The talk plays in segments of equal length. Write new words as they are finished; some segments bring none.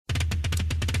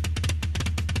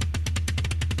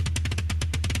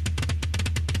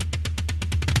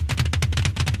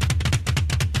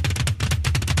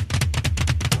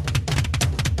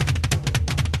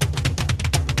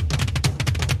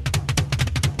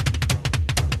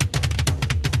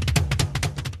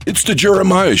It's the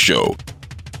Jeremiah Show.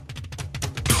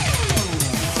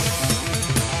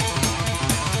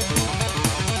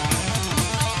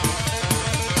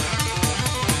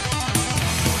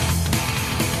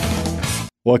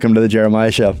 Welcome to the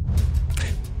Jeremiah Show.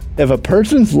 If a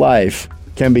person's life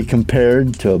can be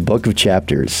compared to a book of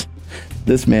chapters,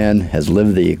 this man has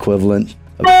lived the equivalent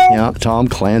of Tom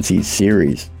Clancy's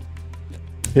series.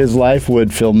 His life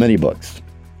would fill many books,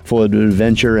 full of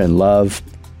adventure and love,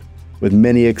 with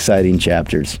many exciting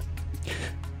chapters.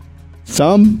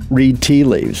 Some read tea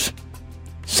leaves.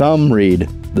 Some read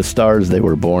the stars they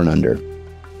were born under.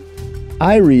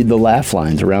 I read the laugh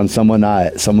lines around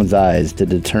someone's eyes to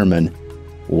determine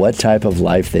what type of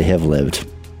life they have lived.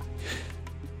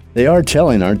 They are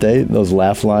telling, aren't they? Those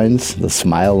laugh lines, the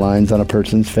smile lines on a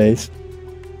person's face.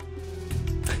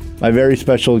 My very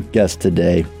special guest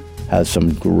today has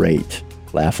some great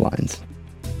laugh lines.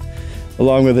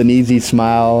 Along with an easy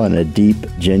smile and a deep,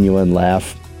 genuine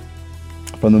laugh.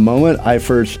 From the moment I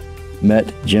first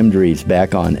met Jim Dries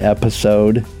back on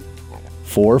episode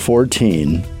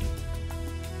 414,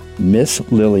 Miss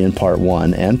Lillian Part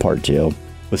 1 and Part 2,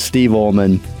 with Steve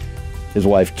Ullman, his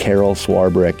wife Carol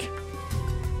Swarbrick.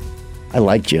 I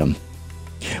like Jim.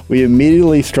 We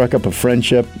immediately struck up a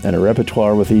friendship and a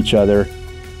repertoire with each other,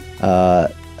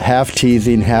 half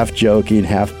teasing, half joking,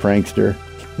 half prankster.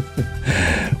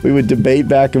 We would debate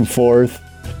back and forth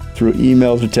through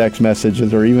emails or text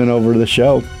messages or even over the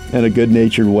show in a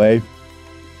good-natured way.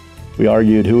 We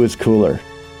argued who was cooler.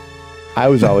 I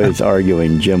was always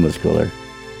arguing Jim was cooler.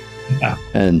 Yeah.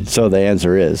 And so the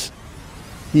answer is,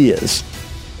 he is.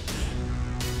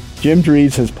 Jim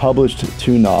Dries has published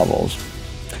 2 novels.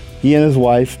 He and his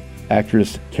wife,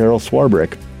 actress Carol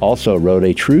Swarbrick, also wrote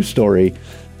a true story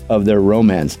of their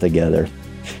romance together.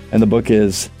 And the book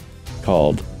is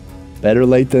called Better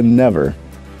Late Than Never,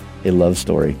 a Love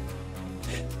Story.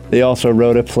 They also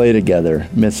wrote a play together,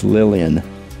 Miss Lillian,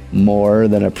 More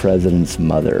Than a President's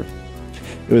Mother.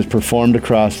 It was performed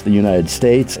across the United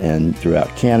States and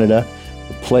throughout Canada.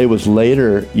 The play was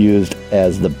later used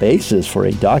as the basis for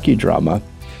a docudrama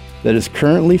that is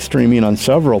currently streaming on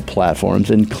several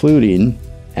platforms, including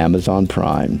Amazon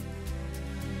Prime.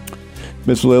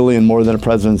 Miss Lillian, More Than a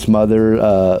President's Mother,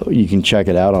 you can check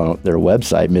it out on their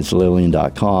website,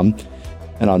 misslillian.com,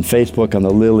 and on Facebook on the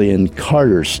Lillian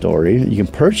Carter Story. You can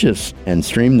purchase and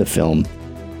stream the film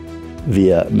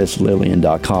via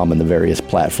misslillian.com and the various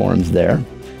platforms there.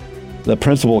 The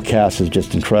principal cast is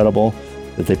just incredible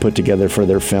that they put together for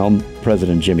their film.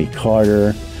 President Jimmy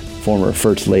Carter, former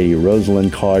First Lady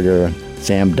Rosalind Carter,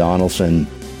 Sam Donaldson,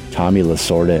 Tommy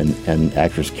Lasorda, and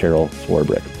actress Carol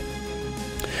Swarbrick.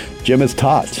 Jim has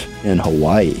taught in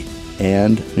Hawaii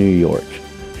and New York.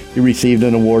 He received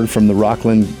an award from the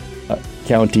Rockland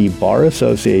County Bar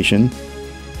Association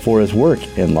for his work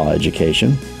in law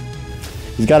education.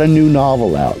 He's got a new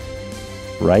novel out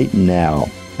right now,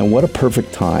 and what a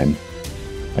perfect time.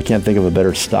 I can't think of a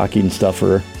better stocking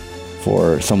stuffer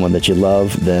for someone that you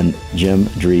love than Jim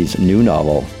Dries' new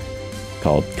novel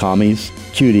called Commies,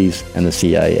 Cuties, and the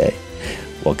CIA.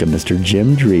 Welcome, Mr.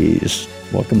 Jim Dries.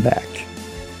 Welcome back.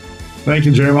 Thank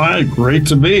you, Jeremiah. Great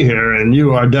to be here, and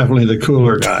you are definitely the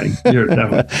cooler guy. You're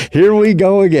definitely. Here we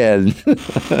go again.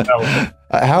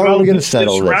 How are we going to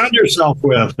settle this? Surround yourself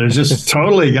with. There's just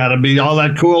totally got to be all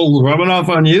that cool rubbing off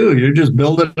on you. You're just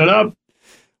building it up.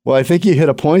 Well, I think you hit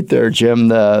a point there, Jim.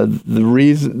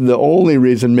 The only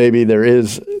reason maybe there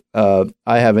is I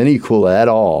have any cool at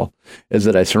all is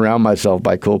that I surround myself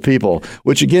by cool people,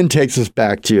 which again takes us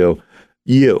back to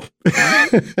you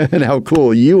and how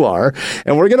cool you are.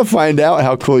 And we're going to find out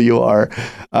how cool you are.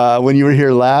 When you were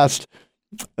here last,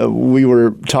 we were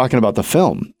talking about the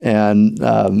film, and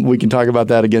we can talk about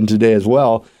that again today as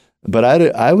well. But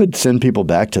I would send people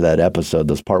back to that episode,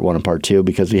 those Part 1 and Part 2,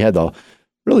 because we had the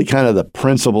really kind of the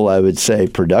principal, I would say,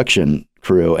 production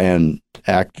crew and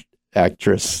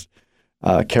actress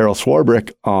Carol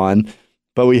Swarbrick on.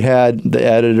 But we had the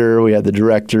editor, we had the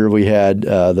director, we had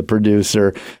the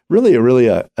producer. Really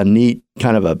a neat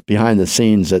kind of a behind the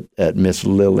scenes at Miss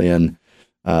Lillian,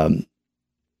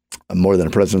 More Than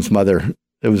a President's Mother.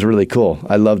 It was really cool.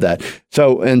 I love that.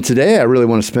 So, and today I really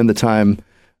want to spend the time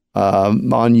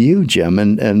on you, Jim,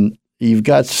 and you've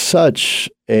got such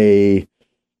a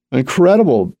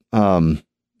incredible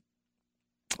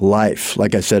life.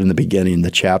 Like I said in the beginning,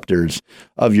 the chapters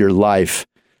of your life.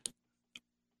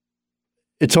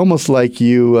 It's almost like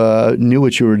you knew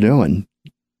what you were doing.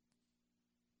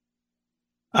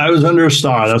 I was under a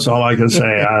star. That's all I can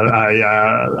say.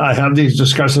 I have these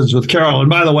discussions with Carol.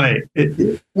 And by the way,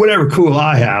 whatever cool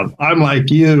I have, I'm like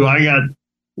you. I got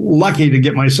lucky to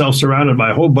get myself surrounded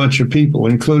by a whole bunch of people,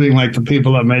 including like the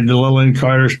people that made the Lillian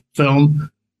Carter film.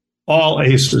 All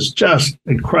aces, just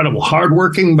incredible,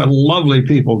 hardworking, but lovely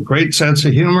people. Great sense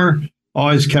of humor,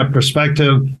 always kept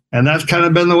perspective. And that's kind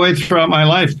of been the way throughout my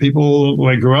life. People who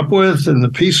I grew up with in the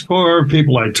Peace Corps,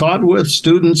 people I taught with,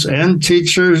 students and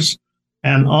teachers,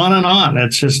 and on and on.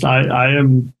 It's just, I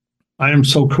am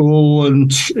so cool.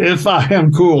 And if I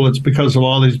am cool, it's because of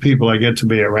all these people I get to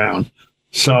be around.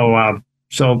 So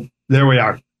there we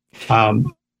are.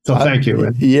 So thank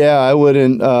you. Yeah, I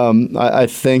wouldn't. I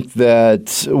think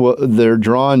that they're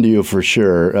drawn to you for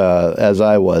sure, as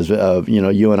I was.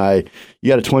 You and I, you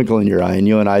got a twinkle in your eye, and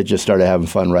you and I just started having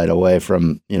fun right away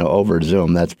from over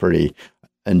Zoom. That's pretty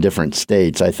in different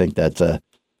states. I think that's a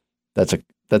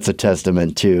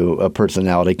testament to a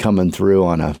personality coming through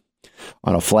on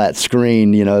a flat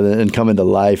screen, and coming to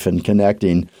life and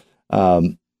connecting.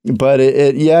 But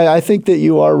I think that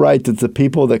you are right that the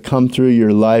people that come through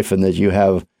your life and that you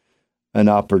have an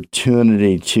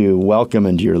opportunity to welcome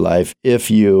into your life,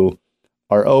 if you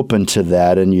are open to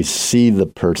that and you see the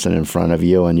person in front of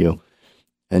you and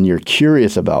you're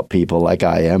curious about people like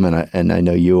I am, and I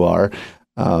know you are,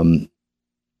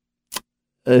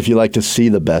 if you like to see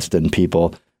the best in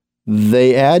people,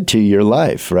 they add to your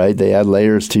life, right? They add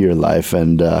layers to your life,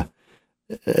 and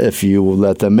if you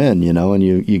let them in, and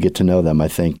you get to know them, I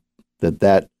think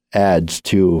that adds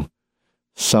to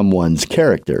someone's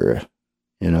character,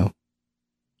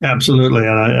 Absolutely.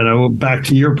 And I back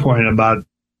to your point about,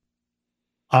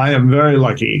 I am very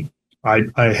lucky. I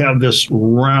have this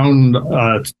round,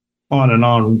 on and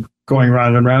on, going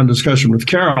round and round discussion with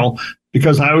Carol,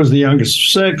 because I was the youngest of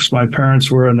six. My parents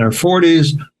were in their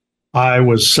 40s. I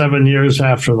was 7 years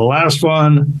after the last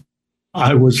one.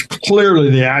 I was clearly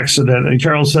the accident. And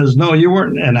Carol says, no, you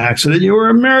weren't an accident. You were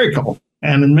a miracle.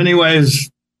 And in many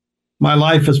ways, my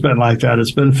life has been like that. It's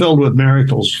been filled with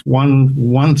miracles.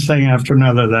 One thing after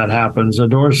another that happens. A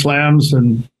door slams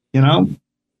and,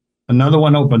 another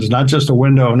one opens, not just a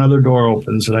window, another door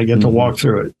opens and I get to walk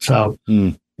through it. So,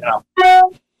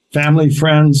 family,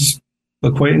 friends,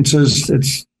 acquaintances,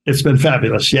 it's been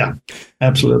fabulous. Yeah,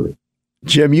 absolutely.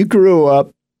 Jim, you grew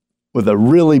up with a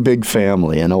really big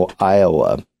family in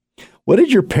Iowa. What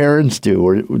did your parents do?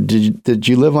 Or did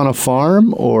you live on a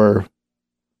farm, or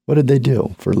what did they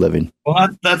do for a living? Well,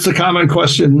 that's a common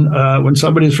question when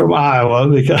somebody's from Iowa,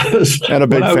 because and a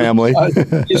big family.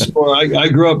 I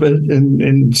grew up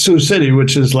in Sioux City,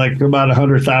 which is like about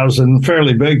 100,000,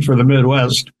 fairly big for the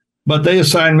Midwest. But they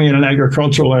assigned me in an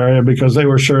agricultural area because they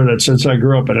were sure that since I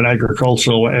grew up in an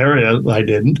agricultural area, I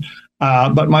didn't.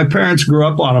 But my parents grew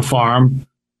up on a farm.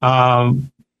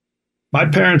 My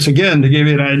parents, again, to give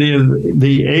you an idea of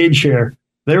the age here,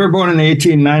 they were born in the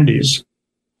 1890s.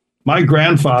 My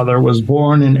grandfather was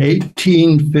born in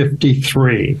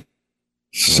 1853.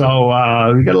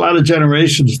 So we got a lot of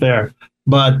generations there.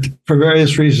 But for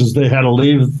various reasons, they had to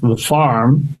leave the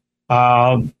farm.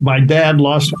 My dad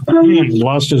lost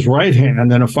his right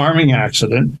hand in a farming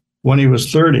accident when he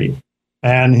was 30.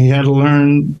 And he had to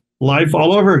learn life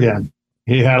all over again.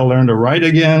 He had to learn to write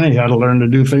again. He had to learn to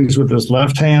do things with his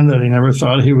left hand that he never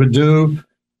thought he would do.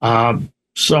 And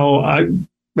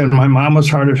my mom was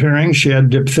hard of hearing. She had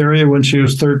diphtheria when she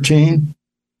was 13.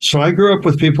 So I grew up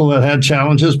with people that had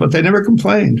challenges, but they never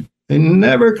complained.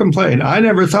 I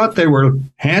never thought they were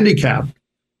handicapped.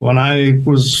 When I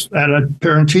was at a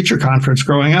parent-teacher conference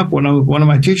growing up, one of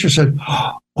my teachers said,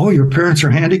 "Oh, your parents are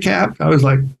handicapped?" I was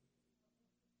like,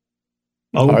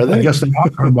 "Oh, are they? I guess they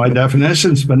are by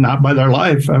definitions, but not by their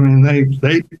life. I mean,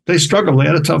 they struggled. They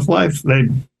had a tough life.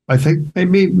 I think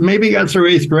maybe got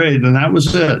through 8th grade, and that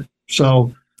was it.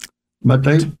 So, but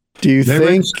do you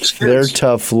think their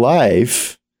tough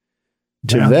life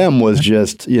to them was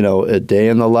just, a day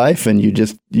in the life, and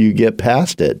you get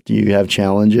past it? Do you have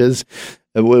challenges?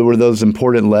 Were those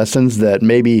important lessons that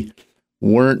maybe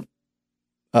weren't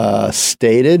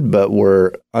stated, but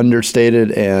were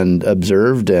understated and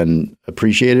observed and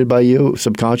appreciated by you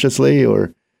subconsciously,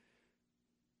 or?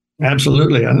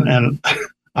 Absolutely. And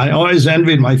I always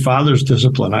envied my father's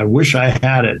discipline. I wish I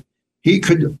had it. He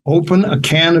could open a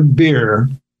can of beer,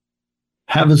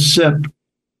 have a sip,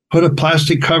 put a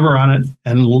plastic cover on it,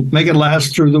 and make it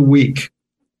last through the week.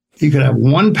 He could have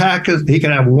one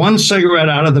cigarette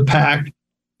out of the pack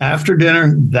after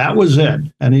dinner. That was it.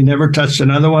 And he never touched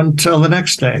another one till the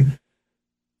next day.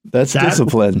 That's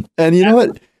discipline. And you know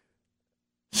what?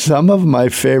 Some of my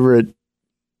favorite,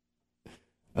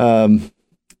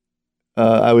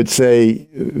 I would say,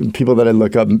 people that I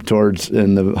look up towards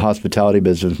in the hospitality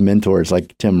business, mentors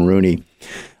like Tim Rooney,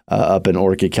 up in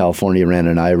Orchid, California, ran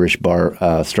an Irish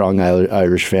bar, strong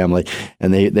Irish family,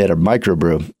 and they had a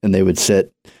microbrew, and they would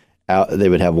sit out. They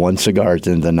would have one cigar at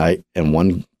the end of the night and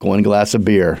one glass of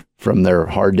beer from their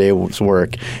hard day's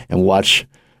work, and watch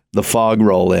the fog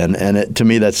roll in. And to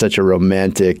me, that's such a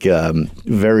romantic,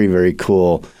 very, very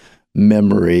cool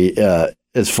memory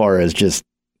as far as just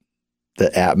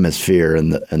the atmosphere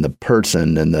and the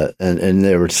person and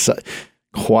they were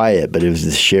quiet, but it was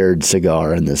this shared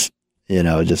cigar and this,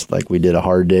 just like we did a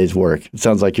hard day's work. It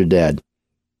sounds like your dad.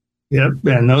 Yep.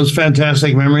 And those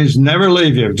fantastic memories never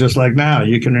leave you. Just like now,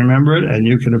 you can remember it and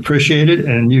you can appreciate it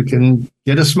and you can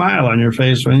get a smile on your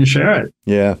face when you share it.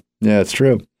 Yeah. Yeah, it's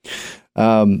true.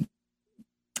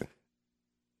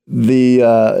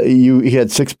 You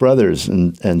had 6 brothers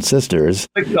and sisters.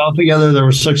 Altogether, there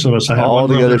were 6 of us.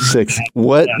 Altogether 6.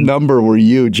 What number were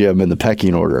you, Jim, in the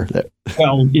pecking order?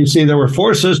 Well, you see, there were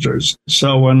 4 sisters.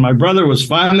 So when my brother was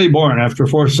finally born after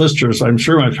 4 sisters, I'm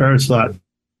sure my parents thought,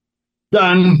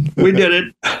 done, we did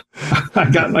it. I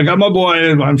got my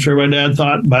boy. I'm sure my dad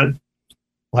thought, but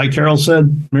like Carol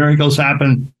said, miracles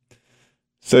happen.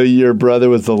 So your brother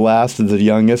was the last of the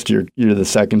youngest. You're the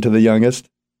second to the youngest.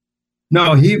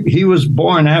 No, he was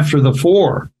born after the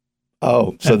 4.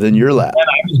 Oh, so then you're last. And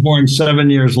I was born 7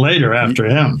 years later after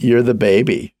him. You're the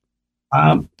baby.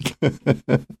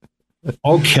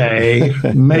 Okay,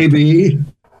 maybe.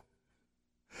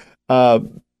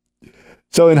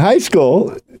 So in high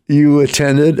school, you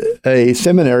attended a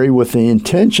seminary with the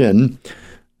intention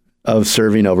of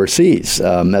serving overseas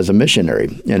as a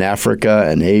missionary in Africa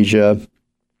and Asia,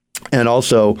 and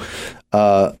also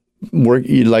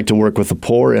you'd like to work with the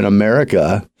poor in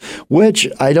America, which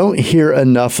I don't hear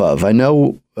enough of. I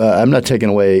know I'm not taking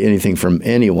away anything from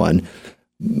anyone,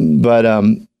 but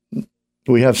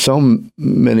we have so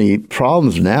many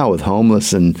problems now with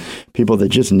homeless and people that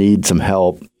just need some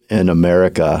help in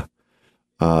America.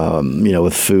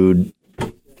 With food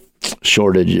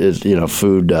shortages,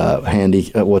 food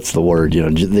what's the word?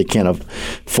 They can't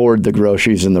afford the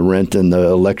groceries and the rent and the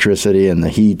electricity and the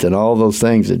heat and all those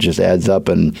things. It just adds up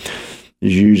and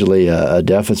is usually a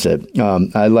deficit.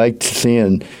 I liked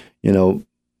seeing,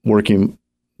 working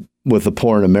with the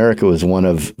poor in America was one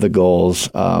of the goals.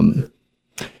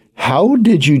 How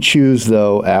did you choose,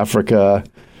 though, Africa,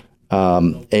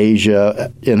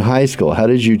 Asia in high school? How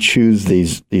did you choose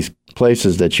these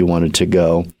places that you wanted to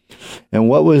go? And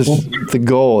what was the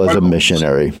goal as a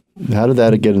missionary? How did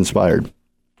that get inspired?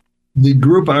 The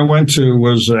group I went to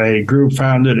was a group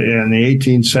founded in the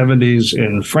 1870s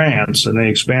in France, and they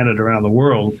expanded around the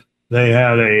world. They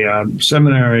had a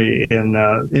seminary in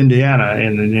Indiana,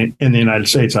 in the United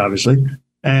States, obviously,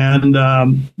 and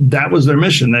that was their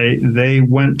mission. They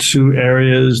went to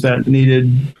areas that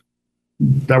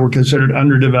were considered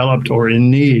underdeveloped or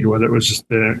in need, whether it was,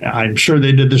 I'm sure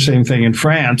they did the same thing in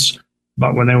France,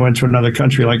 but when they went to another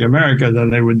country like America, then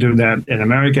they would do that in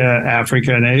America.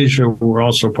 Africa and Asia were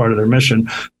also part of their mission.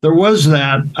 There was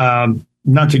that,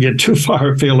 not to get too far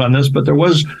afield on this, but there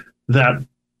was that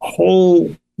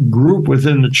whole group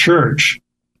within the church.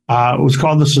 It was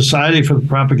called the Society for the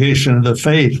Propagation of the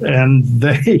Faith, and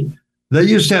they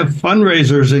used to have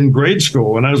fundraisers in grade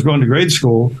school, when I was going to grade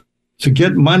school, to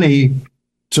get money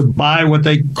to buy what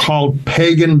they called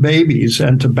pagan babies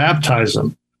and to baptize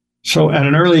them. So at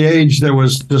an early age, there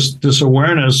was this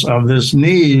awareness of this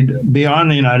need beyond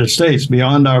the United States,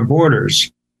 beyond our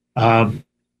borders. And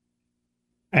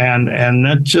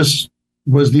that just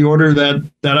was the order that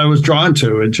I was drawn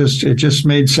to. It just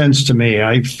made sense to me.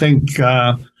 I think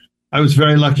I was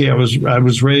very lucky. I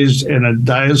was raised in a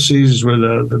diocese where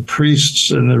the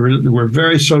priests were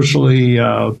very socially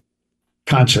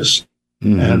conscious.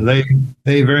 Mm-hmm. And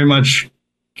they very much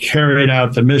carried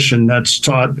out the mission that's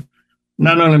taught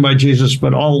not only by Jesus,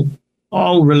 but all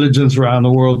religions around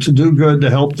the world, to do good, to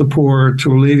help the poor,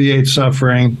 to alleviate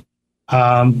suffering.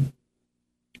 And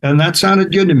that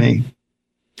sounded good to me.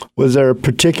 Was there a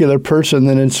particular person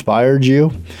that inspired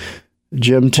you,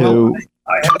 Jim, to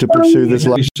pursue this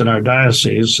life? In our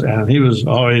diocese, and he was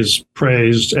always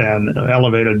praised and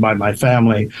elevated by my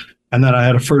family. And then I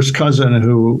had a first cousin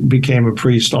who became a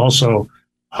priest also,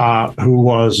 who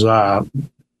was,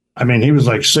 he was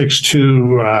like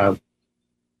 6'2".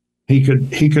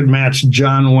 He could match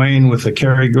John Wayne with the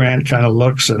Cary Grant kind of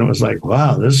looks. And it was like,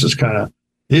 wow,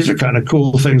 these are kind of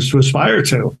cool things to aspire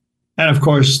to. And of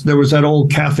course, there was that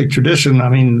old Catholic tradition.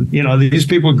 These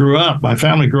people my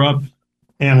family grew up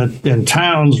in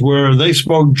towns where they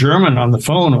spoke German on the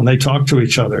phone when they talked to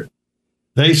each other.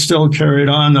 They still carried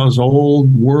on those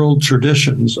old world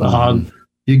traditions.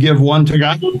 You give one to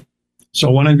God,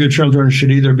 so one of your children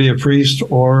should either be a priest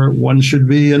or one should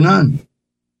be a nun.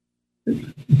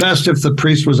 best if the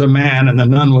priest was a man and the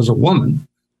nun was a woman.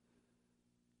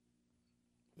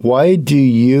 Why do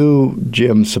you,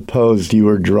 Jim, suppose you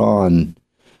were drawn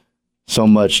so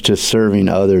much to serving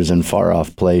others in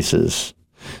far-off places?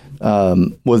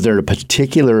 Was there a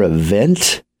particular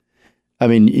event? I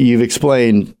mean, you've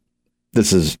explained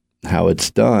this is how it's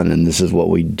done, and this is what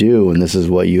we do, and this is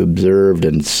what you observed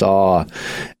and saw,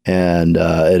 and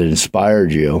it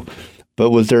inspired you.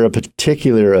 But was there a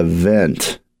particular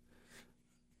event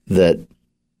that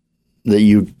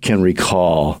you can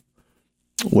recall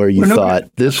where you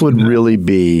thought this would really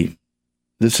be,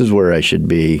 this is where I should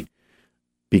be?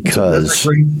 Because that's a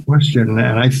great question,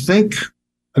 and I think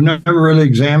I've never really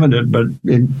examined it, but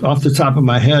off the top of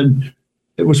my head,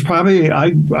 it was probably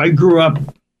I grew up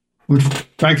when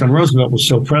Franklin Roosevelt was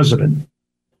still president.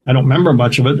 I don't remember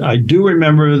much of it. I do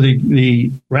remember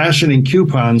the rationing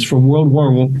coupons from World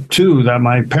War II that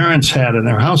my parents had in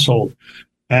their household.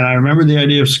 And I remember the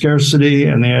idea of scarcity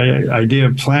and the idea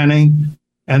of planning.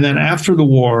 And then after the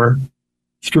war,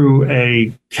 through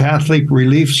a Catholic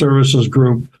Relief Services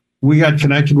group, we got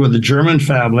connected with a German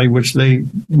family,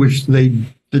 the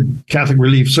Catholic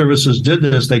Relief Services did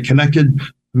this. They connected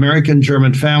American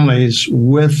German families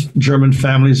with German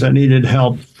families that needed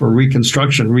help for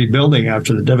reconstruction, rebuilding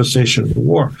after the devastation of the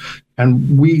war.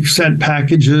 And we sent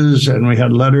packages and we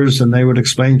had letters, and they would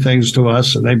explain things to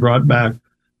us, and they brought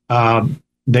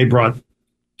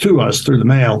to us through the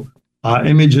mail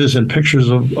images and pictures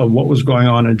of what was going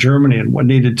on in Germany and what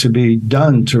needed to be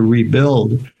done to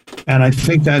rebuild. And I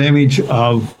think that image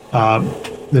of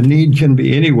the need can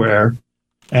be anywhere,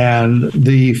 and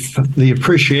the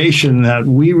appreciation that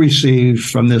we received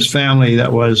from this family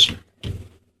that was,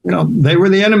 they were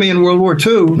the enemy in World War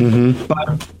II,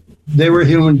 but they were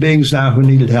human beings now who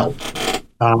needed help.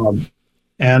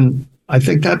 And I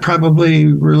think that probably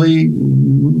really,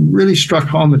 really struck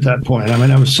home at that point. I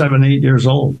mean, I was 7, 8 years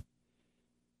old.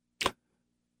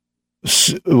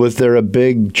 Was there a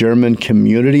big German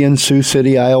community in Sioux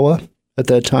City, Iowa at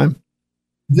that time?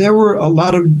 There were a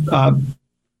lot of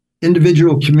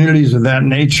individual communities of that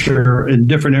nature in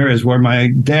different areas. Where my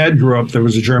dad grew up, there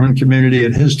was a German community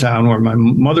in his town. Where my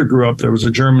mother grew up, there was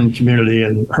a German community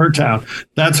in her town.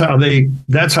 That's how they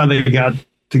got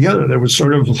together. There was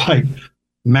sort of like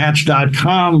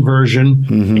Match.com version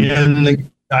in the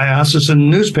diocesan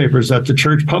newspapers that the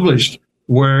church published,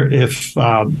 where if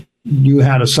you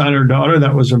had a son or daughter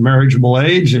that was of marriageable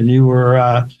age and you were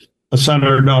a son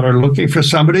or daughter looking for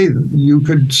somebody, you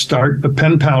could start a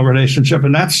pen pal relationship.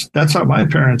 And that's how my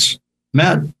parents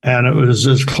met. And it was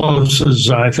as close as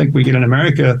I think we get in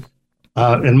America,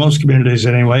 in most communities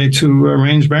anyway, to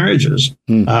arranged marriages.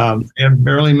 They had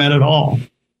barely met at all.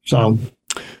 So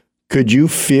could you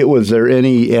feel, was there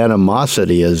any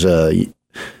animosity as a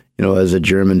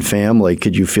German family?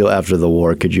 Could you feel after the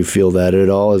war, could you feel that at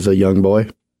all as a young boy?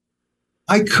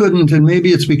 I couldn't, and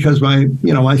maybe it's because my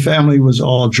family was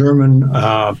all German.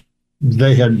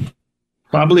 They had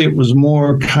probably, it was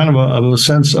more kind of a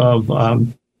sense of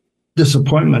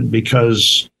disappointment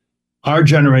because our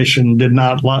generation did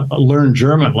not learn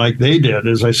German like they did.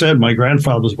 As I said, my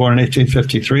grandfather was born in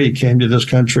 1853. He came to this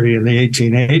country in the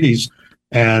 1880s,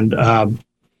 and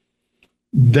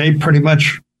they pretty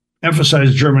much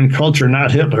emphasized German culture,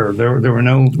 not Hitler. There were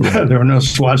no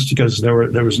swastikas.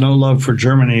 There was no love for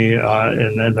Germany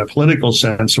in the political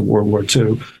sense of World War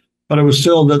II. But it was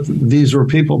still that these were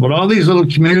people. But all these little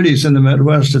communities in the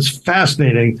Midwest, it's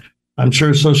fascinating. I'm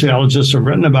sure sociologists have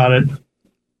written about it.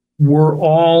 Were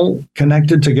all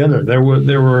connected together. There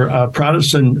were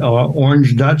Protestant,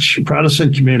 Orange Dutch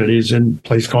Protestant communities in a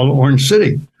place called Orange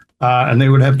City, and they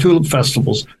would have tulip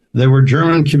festivals. There were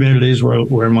German communities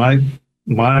where my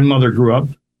mother grew up.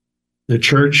 The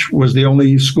church was the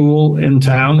only school in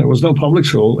town. There was no public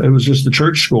school. It was just the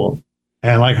church school.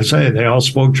 And like I say, they all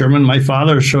spoke German. My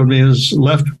father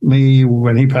left me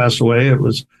when he passed away. It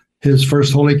was his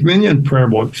first Holy Communion prayer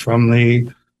book from the,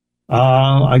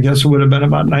 I guess it would have been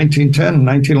about 1910,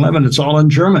 1911. It's all in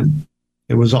German.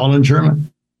 It was all in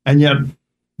German. And yet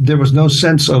there was no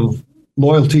sense of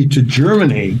loyalty to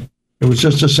Germany. It was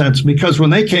just a sense, because when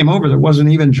they came over, there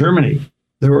wasn't even Germany.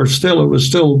 It was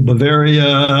still Bavaria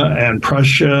and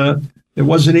Prussia. It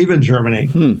wasn't even Germany.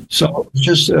 So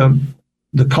just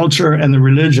the culture and the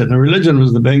religion. The religion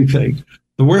was the big thing.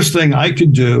 The worst thing I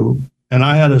could do, and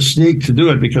I had to sneak to do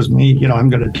it because I'm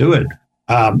going to do it.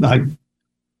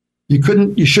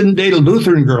 You shouldn't date a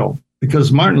Lutheran girl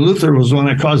because Martin Luther was the one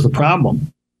that caused the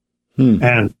problem.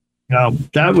 And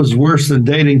that was worse than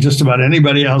dating just about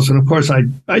anybody else. And of course, I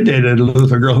dated a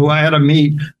Lutheran girl who I had to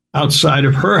meet outside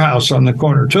of her house on the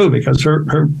corner too, because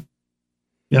her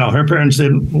her parents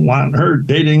didn't want her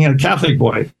dating a Catholic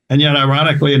boy. And yet,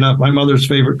 ironically enough, my mother's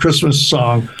favorite Christmas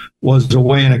song was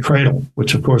Away in a Cradle,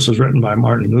 which, of course, was written by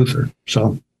Martin Luther.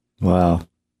 So, wow.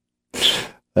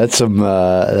 That's some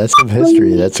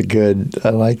history. That's a good, I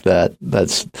like that.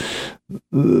 That's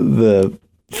the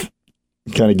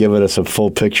kind of giving us a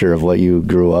full picture of what you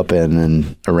grew up in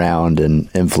and around and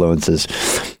influences.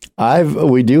 I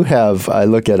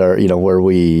look at our,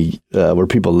 where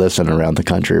people listen around the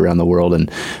country, around the world, and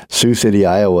Sioux City,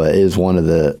 Iowa is one of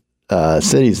the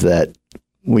cities that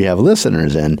we have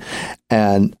listeners in.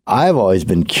 And I've always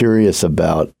been curious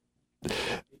about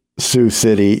Sioux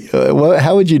City.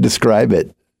 How would you describe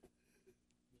it?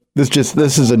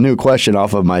 This is a new question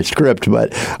off of my script,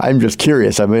 but I'm just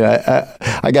curious. I mean,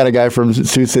 I got a guy from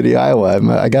Sioux City, Iowa.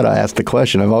 I got to ask the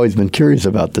question. I've always been curious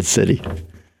about the city.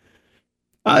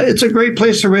 It's a great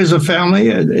place to raise a family.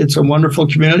 It's a wonderful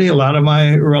community. A lot of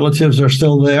my relatives are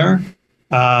still there.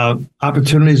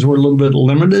 Opportunities were a little bit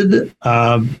limited.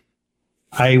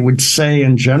 I would say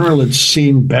in general, it's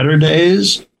seen better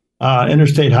days.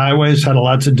 Interstate highways had a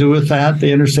lot to do with that.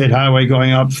 The interstate highway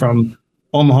going up from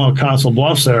Omaha, Council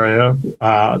Bluffs area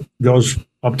goes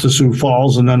up to Sioux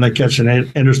Falls, and then they catch an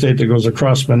interstate that goes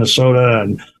across Minnesota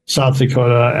and South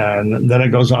Dakota, and then it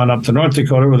goes on up to North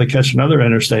Dakota where they catch another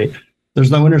interstate.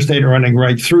 There's no interstate running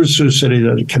right through Sioux City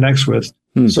that it connects with.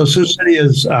 So Sioux City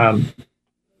is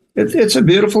it's a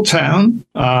beautiful town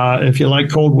if you like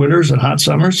cold winters and hot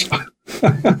summers.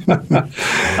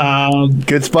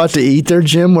 Good spot to eat there,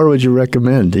 Jim. Where would you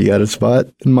recommend? Do you got a spot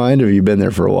in mind, or have you been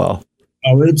there for a while?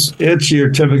 Oh, it's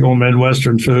your typical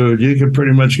Midwestern food. You can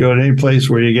pretty much go to any place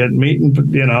where you get meat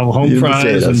and home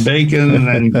fries and bacon,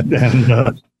 and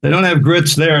they don't have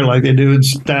grits there like they do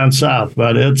down south.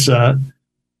 But it's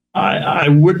I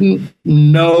wouldn't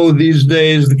know these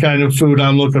days the kind of food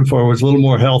I'm looking for was a little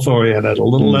more health oriented, a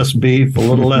little less beef, a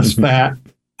little less fat.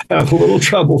 I have a little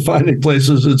trouble finding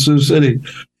places in Sioux City.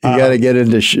 You got to get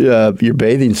into your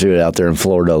bathing suit out there in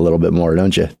Florida a little bit more,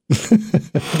 don't you?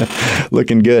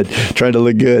 Looking good. Trying to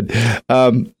look good.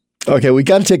 Okay, we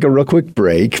got to take a real quick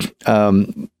break.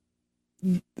 I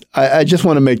just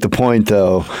want to make the point,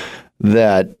 though,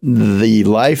 that the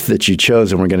life that you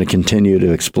chose, and we're going to continue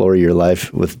to explore your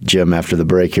life with Jim after the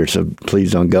break here, so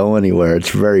please don't go anywhere. It's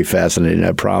very fascinating,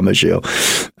 I promise you,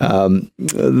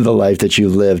 the life that you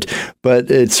lived.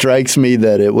 But it strikes me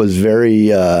that it was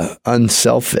very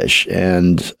unselfish,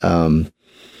 and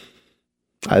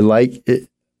I like it.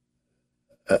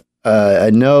 I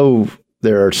know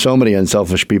there are so many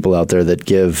unselfish people out there that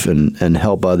give and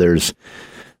help others.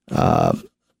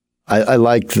 I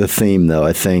like the theme, though.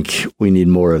 I think we need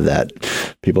more of that.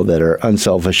 People that are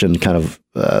unselfish and kind of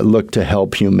look to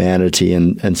help humanity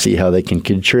and see how they can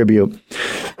contribute.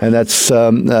 And that's,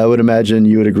 I would imagine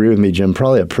you would agree with me, Jim,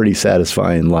 probably a pretty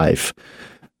satisfying life,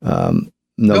 no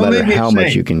matter how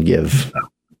much you can give.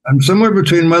 I'm somewhere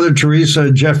between Mother Teresa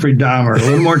and Jeffrey Dahmer, a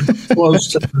little more close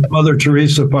to the Mother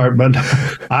Teresa part, but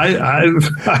I've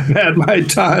had my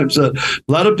times. A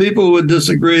lot of people would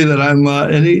disagree that I'm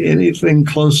anything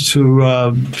close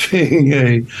to being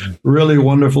a really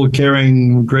wonderful,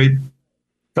 caring, great.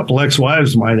 Couple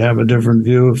ex-wives might have a different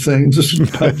view of things.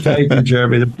 But thank you,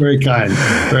 Jeremy. They're very kind.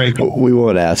 Very kind. We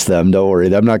won't ask them. Don't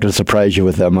worry. I'm not going to surprise you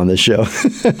with them on this show.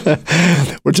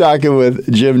 We're talking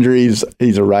with Jim Dries.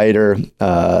 He's a writer,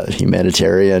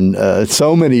 humanitarian,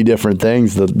 so many different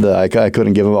things. I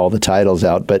couldn't give him all the titles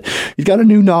out, but he's got a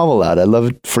new novel out. I'd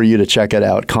love for you to check it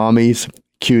out. Commies,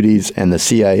 Cuties, and the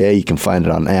CIA. You can find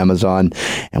it on Amazon.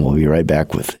 And we'll be right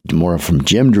back with more from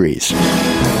Jim Dries.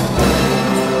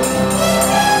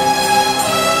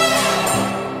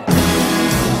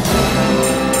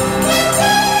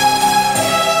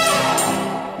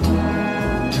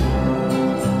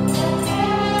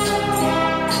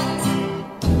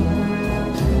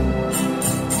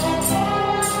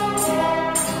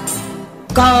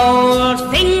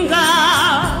 Goldfinger,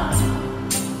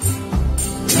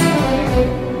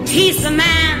 he's the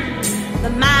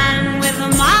man with the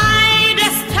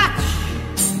Midas touch,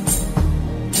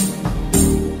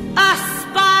 a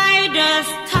spider's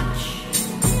touch,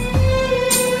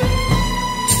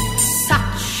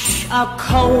 such a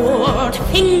cold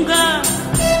finger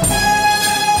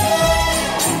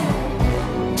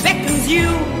beckons you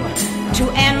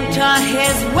to enter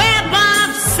his web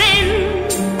of sin.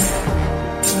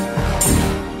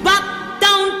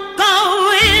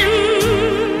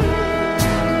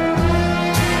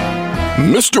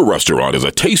 Mr. Restaurant is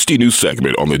a tasty new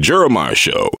segment on The Jeremiah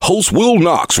Show. Host Will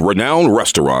Knox, renowned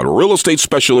restaurant real estate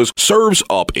specialist, serves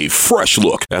up a fresh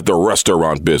look at the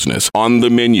restaurant business. On the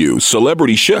menu,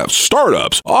 celebrity chefs,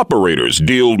 startups, operators,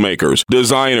 deal makers,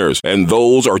 designers, and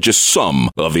those are just some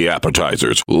of the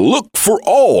appetizers. Look for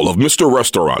all of Mr.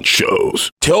 Restaurant shows.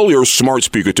 Tell your smart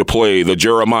speaker to play The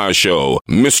Jeremiah Show,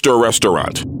 Mr.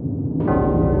 Restaurant.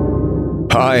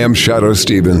 Hi, I'm Shadow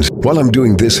Stevens. While I'm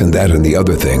doing this and that and the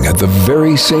other thing at the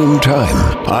very same time,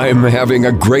 I'm having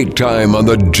a great time on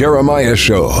The Jeremiah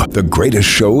Show, the greatest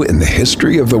show in the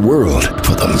history of the world.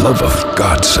 For the love of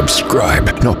God,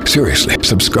 subscribe. No, seriously,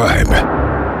 subscribe.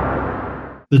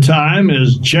 The time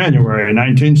is January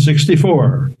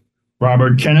 1964.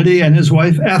 Robert Kennedy and his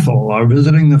wife Ethel are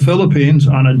visiting the Philippines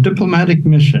on a diplomatic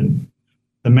mission.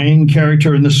 The main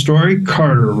character in the story,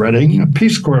 Carter Redding, a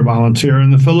Peace Corps volunteer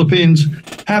in the Philippines,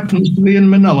 happens to be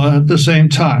in Manila at the same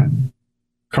time.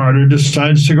 Carter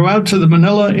decides to go out to the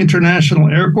Manila International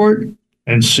Airport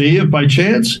and see if by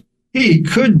chance he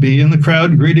could be in the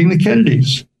crowd greeting the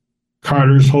Kennedys.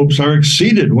 Carter's hopes are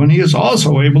exceeded when he is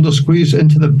also able to squeeze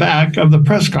into the back of the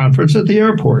press conference at the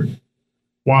airport.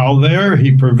 While there,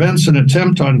 he prevents an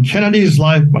attempt on Kennedy's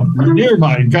life by a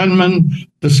nearby gunman,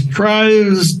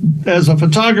 describes as a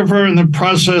photographer. In the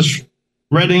process,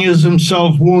 Redding is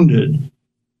himself wounded.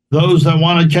 Those that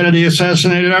wanted Kennedy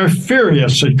assassinated are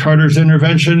furious at Carter's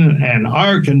intervention and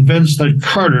are convinced that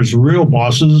Carter's real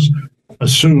bosses,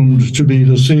 assumed to be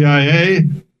the CIA,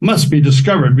 must be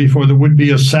discovered before the would-be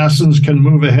assassins can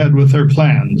move ahead with their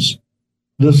plans.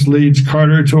 This leads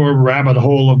Carter to a rabbit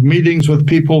hole of meetings with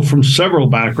people from several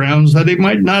backgrounds that he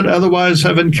might not otherwise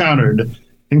have encountered,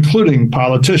 including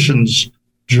politicians,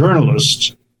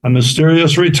 journalists, a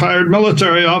mysterious retired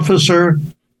military officer,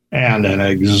 and an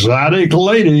exotic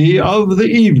lady of the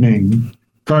evening.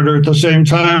 Carter, at the same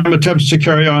time, attempts to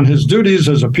carry on his duties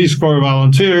as a Peace Corps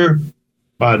volunteer,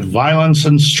 but violence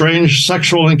and strange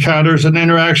sexual encounters and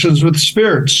interactions with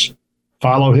spirits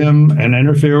follow him and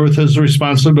interfere with his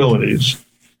responsibilities.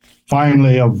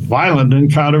 Finally, a violent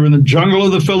encounter in the jungle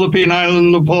of the Philippine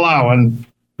island of Palawan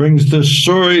brings this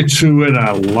story to an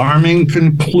alarming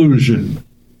conclusion.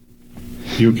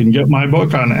 You can get my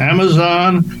book on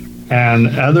Amazon and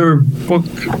other book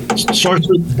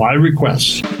sources by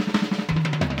request.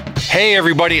 Hey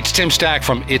everybody, it's Tim Stack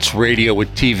from It's Radio with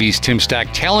TV's Tim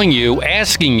Stack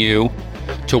asking you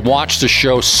to watch the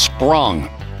show Sprung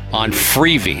on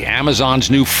Freevee,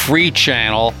 Amazon's new free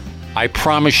channel. I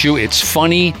promise you it's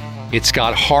funny, it's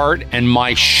got heart, and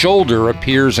my shoulder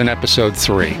appears in episode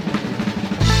 3.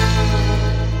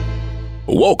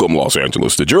 Welcome, Los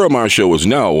Angeles. The Jeremiah Show is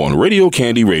now on Radio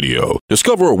Candy Radio.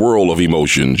 Discover a world of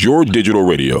emotions, your digital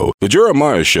radio. The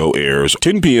Jeremiah Show airs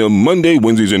 10 p.m. Monday,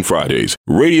 Wednesdays, and Fridays.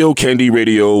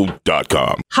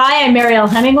 RadioCandyRadio.com. Hi, I'm Marielle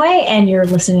Hemingway, and you're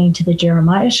listening to The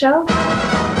Jeremiah Show.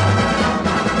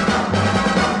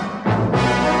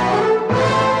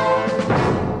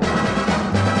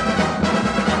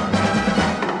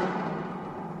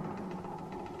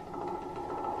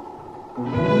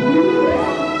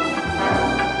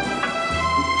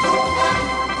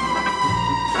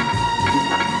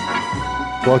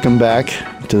 Welcome back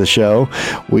to the show.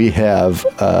 We have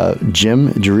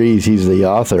Jim Dries. He's the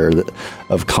author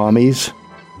of Commies,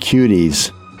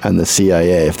 Cuties, and the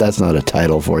CIA, if that's not a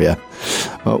title for you.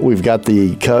 We've got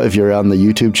if you're on the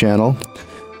YouTube channel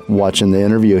watching the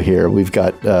interview here, we've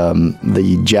got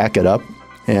the jacket up.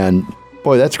 And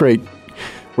boy, that's great.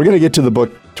 We're going to get to the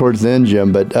book towards the end,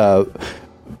 Jim, but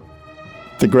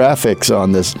the graphics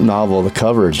on this novel, the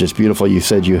cover is just beautiful. You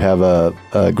said you have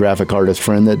a graphic artist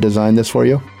friend that designed this for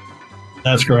you?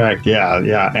 That's correct.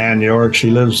 Yeah. Ann York. She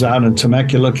lives out in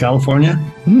Temecula, California.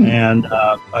 And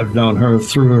I've known her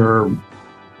through her,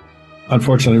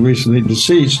 unfortunately, recently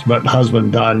deceased, but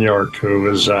husband, Don York, who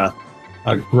is a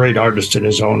great artist in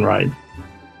his own right.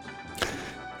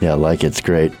 Yeah, it's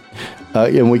great.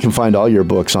 And we can find all your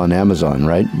books on Amazon,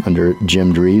 right? Under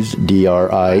Jim Dries,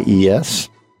 Dries.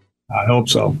 I hope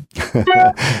so.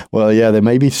 Well, yeah, they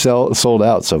may be sold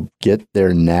out, so get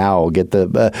there now. Get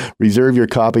reserve your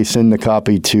copy. Send the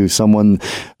copy to someone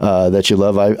that you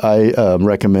love. I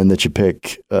recommend that you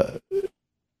pick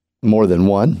more than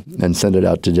one and send it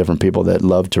out to different people that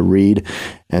love to read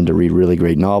and to read really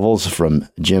great novels from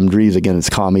Jim Dries. Again, it's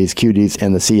Commies, Cuties,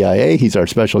 and the CIA. He's our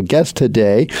special guest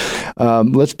today.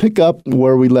 Let's pick up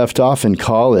where we left off in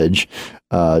college.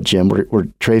 Jim, we're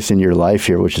tracing your life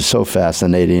here, which is so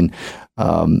fascinating.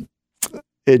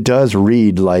 It does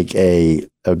read like a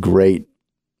great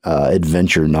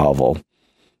adventure novel.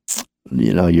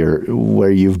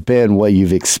 where you've been, what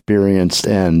you've experienced,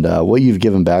 and what you've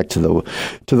given back to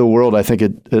the world. I think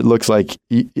it looks like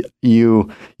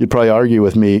you'd probably argue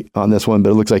with me on this one,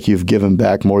 but it looks like you've given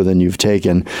back more than you've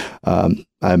taken.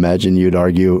 I imagine you'd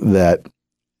argue that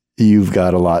you've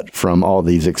got a lot from all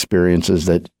these experiences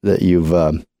that you've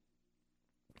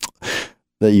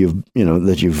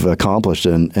accomplished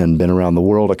and been around the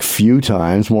world a few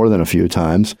times, more than a few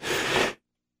times.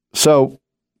 So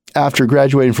after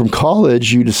graduating from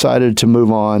college, you decided to move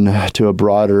on to a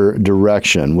broader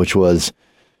direction, which was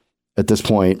at this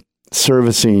point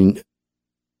servicing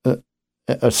the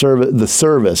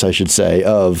service, I should say,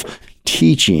 of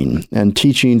teaching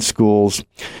schools.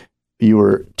 You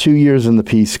were 2 years in the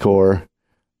Peace Corps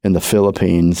in the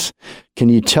Philippines. Can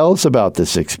you tell us about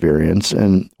this experience,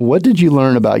 and what did you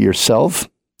learn about yourself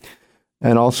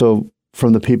and also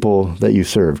from the people that you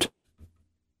served?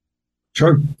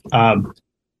 Sure.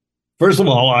 First of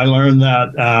all, I learned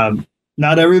that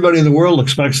not everybody in the world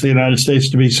expects the United States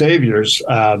to be saviors.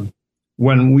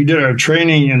 When we did our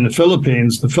training in the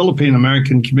Philippines, the Philippine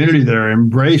American community there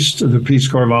embraced the Peace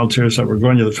Corps volunteers that were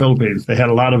going to the Philippines. They had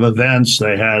a lot of events.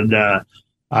 They had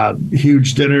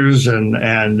huge dinners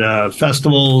and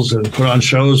festivals and put on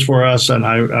shows for us. And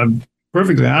I'm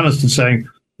perfectly honest in saying,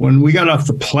 when we got off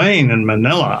the plane in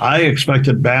Manila, I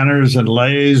expected banners and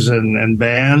leis and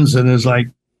bands, and it's like,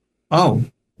 oh,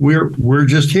 we're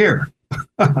just here.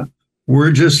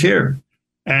 We're just here.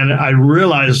 And I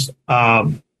realized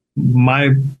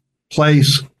my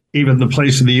place, even the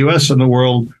place of the U.S. in the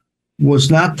world, was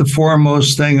not the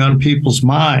foremost thing on people's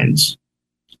minds.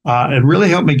 It really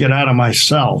helped me get out of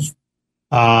myself.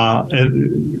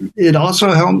 It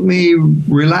also helped me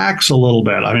relax a little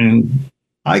bit. I mean,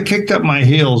 I kicked up my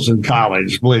heels in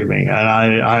college, believe me, and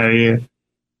I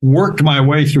worked my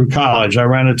way through college. I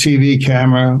ran a TV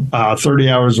camera 30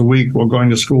 hours a week while going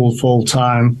to school full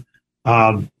time.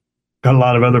 Got a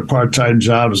lot of other part-time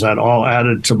jobs that all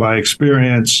added to my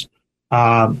experience.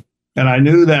 And I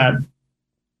knew that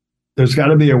there's got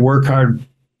to be a work hard,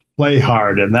 play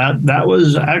hard. And that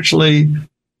was actually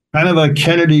kind of a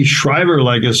Kennedy Shriver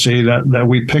legacy that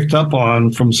we picked up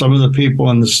on from some of the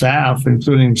people in the staff,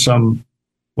 including some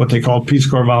what they call Peace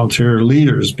Corps volunteer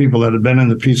leaders, people that had been in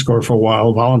the Peace Corps for a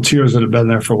while, volunteers that had been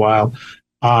there for a while.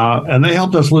 And they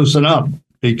helped us loosen up,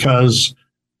 because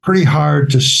pretty hard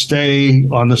to stay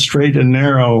on the straight and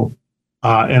narrow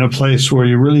in a place where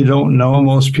you really don't know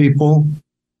most people.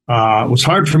 It was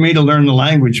hard for me to learn the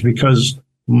language, because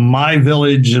my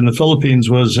village in the Philippines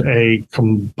was a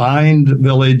combined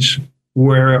village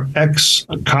where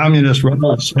ex-communist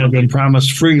rebels had been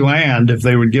promised free land if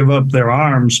they would give up their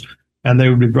arms, and they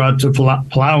would be brought to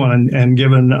Palawan and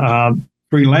given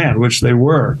free land, which they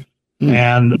were.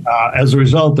 And as a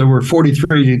result, there were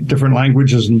 43 different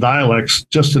languages and dialects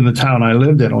just in the town I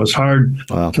lived in. It was hard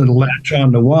to latch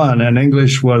on to one, and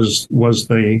English was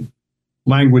the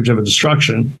language of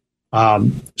instruction.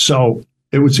 So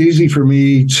it was easy for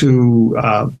me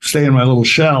to stay in my little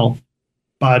shell,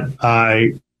 but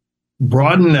I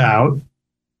broadened out.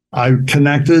 I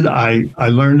connected. I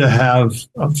learned to have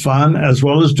fun as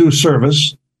well as do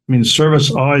service. I mean,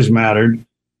 service always mattered.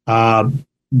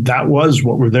 That was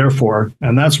what we're there for,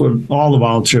 and that's what all the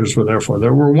volunteers were there for.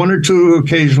 There were one or two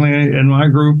occasionally in my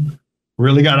group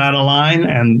really got out of line,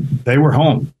 and they were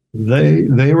home.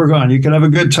 They were gone. You can have a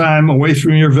good time away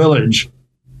from your village,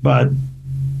 but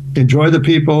enjoy the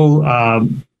people,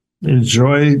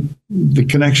 enjoy the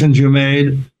connections you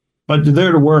made, but they're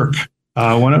there to work.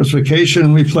 When it was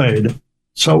vacation, we played.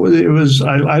 So it was.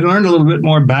 I learned a little bit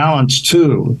more balance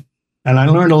too. And I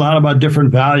learned a lot about different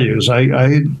values.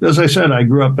 As I said, I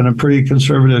grew up in a pretty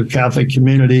conservative Catholic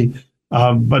community,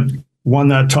 but one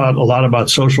that taught a lot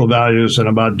about social values and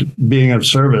about being of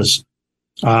service.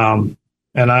 And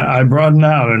I broadened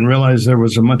out and realized there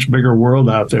was a much bigger world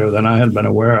out there than I had been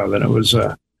aware of. And it was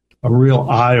a real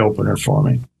eye-opener for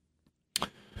me.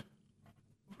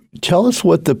 Tell us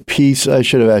what the Peace, I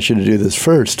should have asked you to do this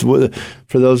first. For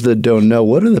those that don't know,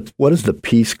 what is the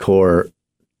Peace Corps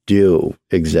do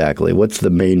exactly? What's the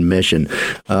main mission?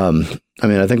 I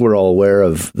mean, I think we're all aware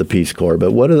of the Peace Corps,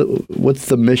 but what's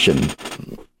the mission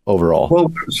overall? Well,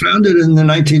 it was founded in the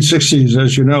 1960s,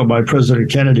 as you know, by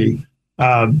President Kennedy,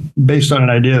 based on an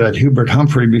idea that Hubert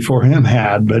Humphrey before him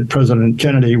had, but President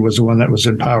Kennedy was the one that was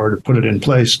in power to put it in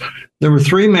place. There were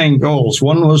three main goals.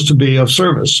 One was to be of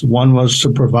service. One was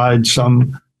to provide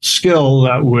some skill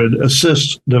that would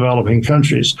assist developing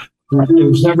countries. It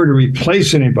was never to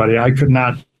replace anybody. I could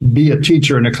not be a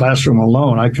teacher in a classroom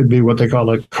alone. I could be what they call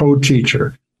a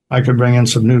co-teacher. I could bring in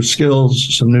some new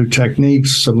skills, some new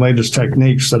techniques, some latest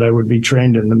techniques that I would be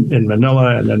trained in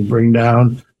Manila and then bring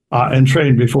down and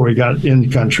trained before we got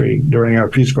in country during our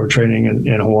Peace Corps training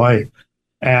in Hawaii.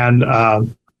 And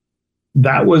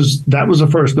that was the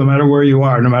first, no matter where you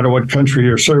are, no matter what country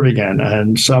you're serving in.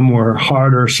 And some were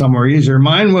harder, some were easier.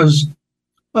 Mine was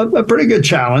a pretty good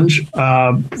challenge.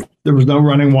 There was no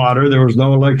running water. There was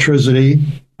no electricity.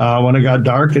 When it got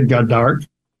dark, it got dark.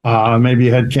 Maybe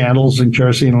you had candles and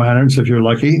kerosene lanterns if you're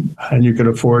lucky, and you could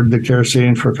afford the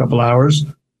kerosene for a couple hours.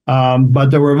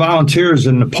 But there were volunteers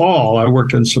in Nepal. I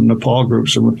worked in some Nepal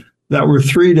groups that were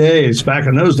 3 days. Back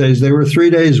in those days, they were 3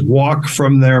 days walk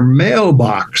from their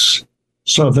mailbox.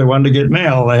 So if they wanted to get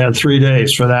mail, they had 3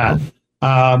 days for that.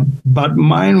 But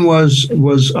mine was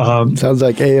sounds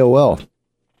like AOL.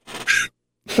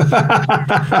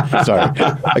 Sorry,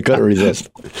 I couldn't resist.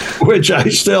 Which I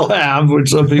still have, which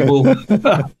some people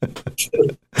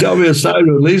tell me it's time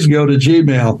to at least go to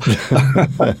Gmail.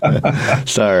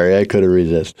 Sorry, I couldn't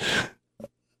resist.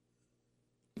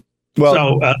 Well,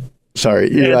 so, sorry.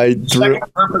 The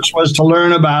second purpose was to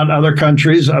learn about other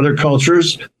countries, other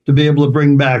cultures, to be able to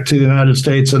bring back to the United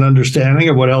States an understanding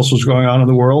of what else was going on in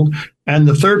the world. And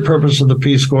the third purpose of the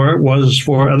Peace Corps was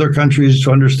for other countries to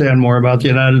understand more about the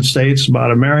United States, about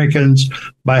Americans,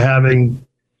 by having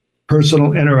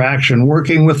personal interaction,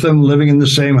 working with them, living in the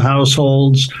same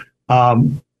households,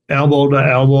 elbow to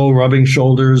elbow, rubbing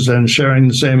shoulders and sharing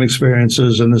the same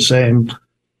experiences and the same,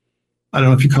 I don't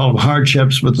know if you call them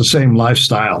hardships, but the same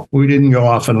lifestyle. We didn't go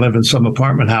off and live in some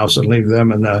apartment house and leave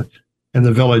them in the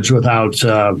village without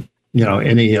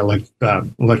any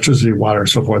electricity, water, and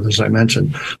so forth, as I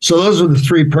mentioned. So those are the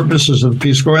three purposes of the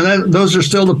Peace Corps, and those are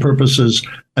still the purposes.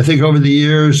 I think over the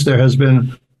years there has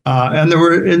been, and there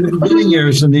were in the beginning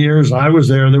years, in the years I was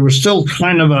there was still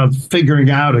kind of a figuring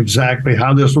out exactly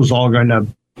how this was all going to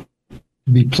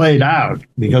be played out,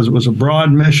 because it was a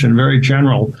broad mission, very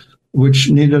general, which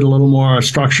needed a little more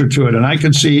structure to it. And I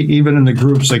could see even in the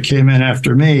groups that came in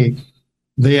after me,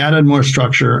 they added more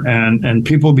structure and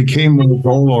people became more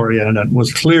goal-oriented. It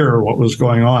was clearer what was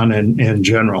going on in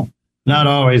general. Not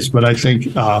always, but I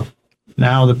think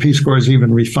now the Peace Corps has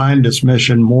even refined its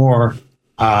mission more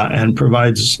and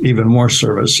provides even more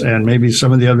service. And maybe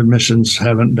some of the other missions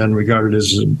haven't been regarded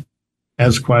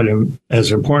as quite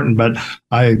as important, but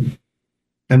I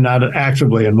am not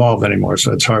actively involved anymore,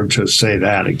 so it's hard to say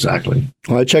that exactly.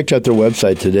 Well, I checked out their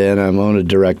website today, and I want to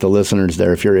direct the listeners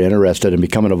there if you're interested in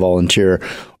becoming a volunteer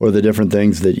or the different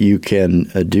things that you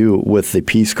can do with the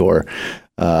Peace Corps.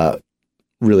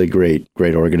 Really great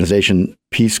organization,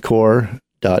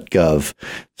 peacecorps.gov.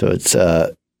 So it's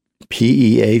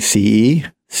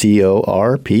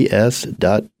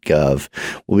PEACECORPS.gov.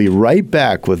 We'll be right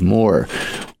back with more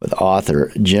with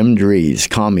author Jim Dries,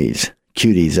 Commies,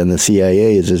 Cuties, and the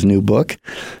CIA is his new book.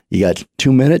 You got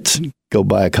 2 minutes. Go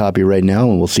buy a copy right now,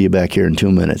 and we'll see you back here in 2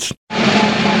 minutes.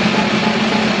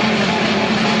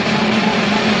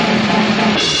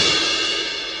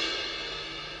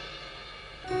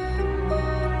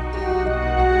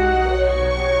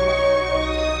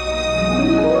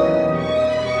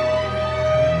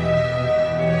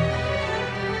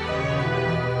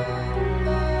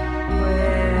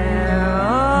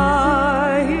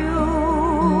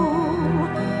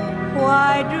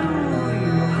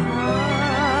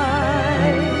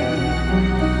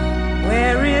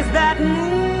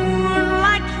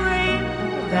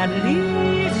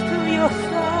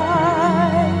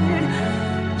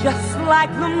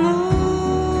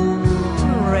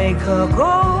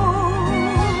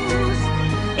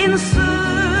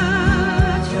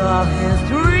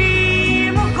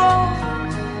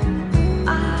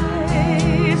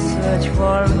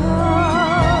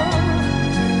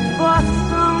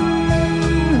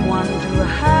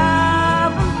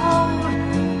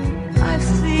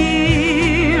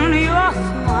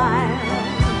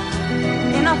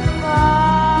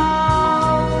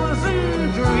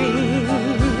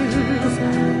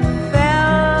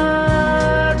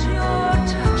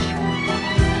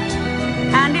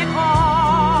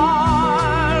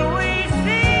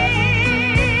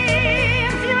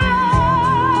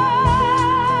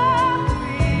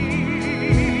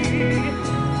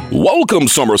 Welcome,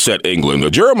 Somerset, England.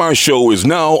 The Jeremiah Show is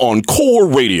now on Core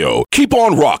Radio. Keep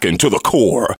on rocking to the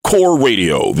core. Core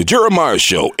Radio. The Jeremiah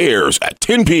Show airs at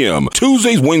 10 p.m.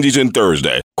 Tuesdays, Wednesdays, and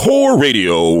Thursdays.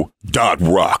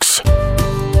 CoreRadio.rocks.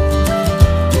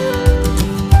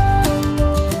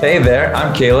 Hey there,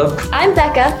 I'm Caleb. I'm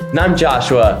Becca. And I'm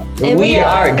Joshua. And we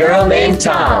are Girl Named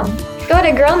Tom. Go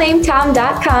to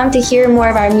girlnamedtom.com to hear more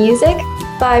of our music,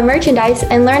 buy merchandise,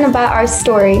 and learn about our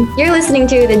story. You're listening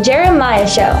to The Jeremiah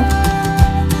Show.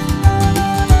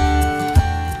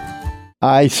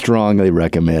 I strongly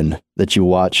recommend that you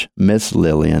watch Miss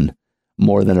Lillian,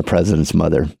 More Than a President's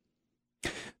Mother.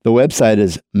 The website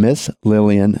is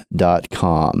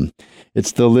misslillian.com.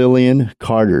 It's the Lillian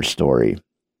Carter story.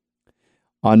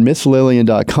 On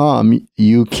misslillian.com,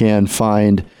 you can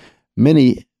find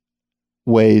many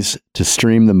ways to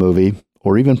stream the movie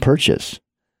or even purchase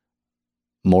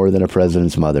More Than a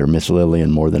President's Mother, Miss Lillian,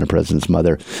 More Than a President's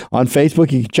Mother. On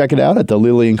Facebook, you can check it out at the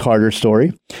Lillian Carter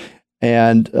story.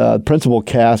 And principal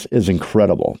cast is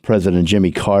incredible. President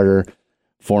Jimmy Carter,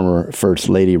 former First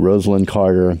Lady Rosalind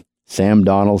Carter, Sam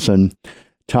Donaldson,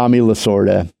 Tommy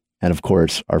Lasorda, and of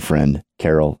course, our friend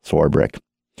Carol Swarbrick.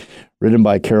 Written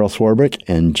by Carol Swarbrick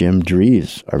and Jim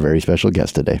Dries, our very special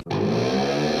guest today.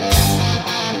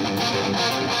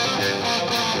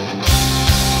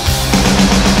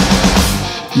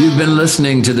 You've been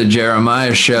listening to The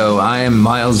Jeremiah Show. I am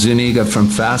Miles Zuniga from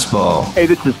Fastball. Hey,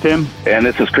 this is Tim. And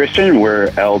this is Christian. We're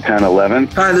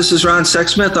L1011. Hi, this is Ron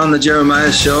Sexsmith on The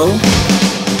Jeremiah Show.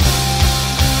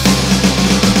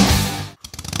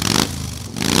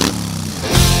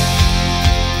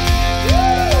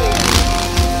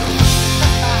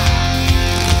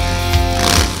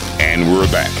 And we're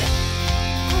back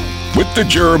with The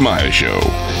Jeremiah Show.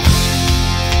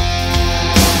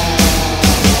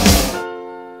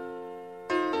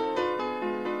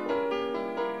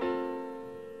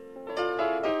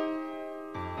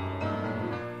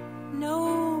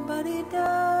 Nobody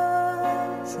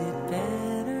does it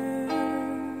better.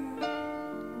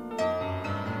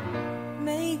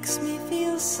 Makes me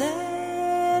feel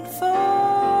sad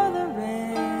for the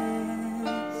rest.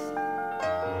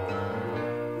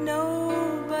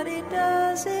 Nobody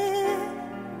does it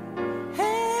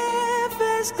half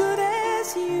as good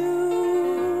as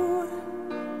you.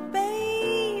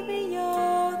 Baby,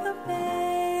 you're the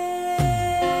best.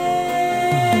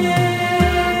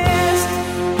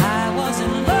 I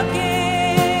wasn't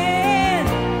looking,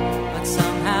 but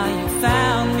somehow you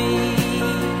found me.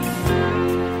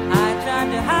 I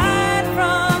tried to hide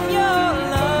from your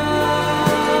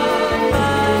love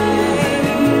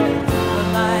light, but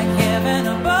like heaven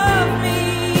above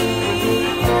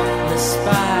me, the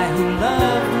spy who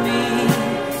loved me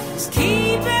is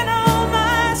keeping all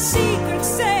my secrets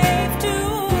safe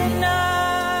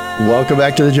tonight. Welcome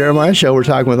back to the Jeremiah Show. We're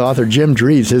talking with author Jim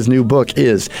Dries. His new book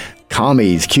is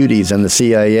Commies, Cuties, and the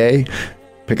CIA.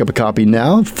 Pick up a copy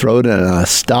now. Throw it in a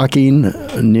stocking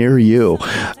near you.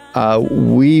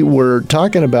 We were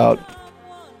talking about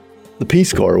the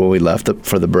Peace Corps when we left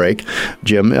for the break,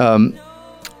 Jim. After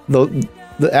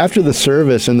the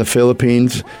service in the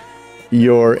Philippines,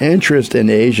 your interest in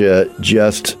Asia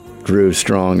just grew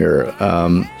stronger.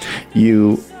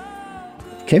 You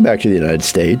came back to the United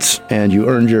States and you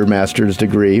earned your master's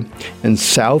degree in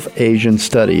South Asian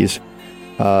Studies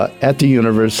at the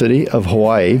University of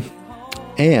Hawaii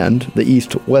and the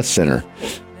East-West Center.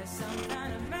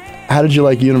 How did you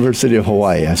like University of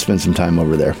Hawaii? I spent some time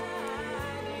over there.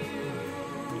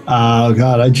 Oh,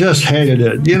 God, I just hated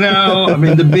it. You know, I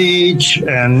mean, the beach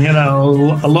and, you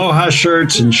know, aloha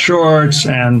shirts and shorts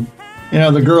and, you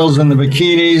know, the girls in the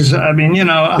bikinis. I mean, you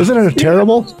know. Isn't it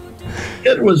terrible?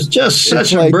 It was just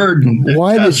such a burden.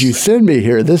 Why did you send me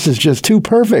here? This is just too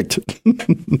perfect.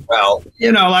 Well,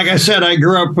 you know, like I said, I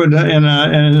grew up in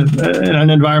an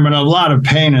environment of a lot of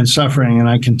pain and suffering, and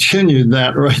I continued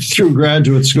that right through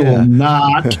graduate school.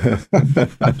 Yeah.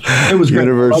 It was great.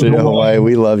 University of Hawaii,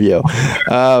 we love you.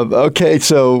 Okay,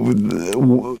 so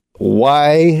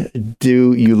why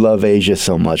do you love Asia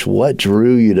so much? What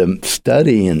drew you to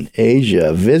study in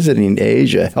Asia, visiting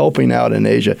Asia, helping out in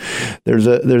Asia? There's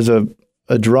a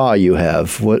draw you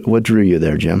have. What drew you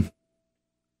there, Jim?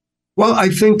 Well, I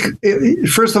think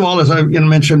first of all, as I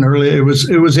mentioned earlier, it was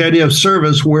the idea of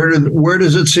service. Where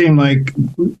does it seem like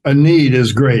a need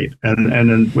is great? And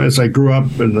as I grew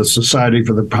up in the Society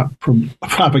for the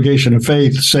Propagation of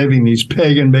Faith, saving these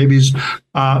pagan babies,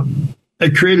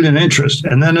 it created an interest.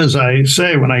 And then, as I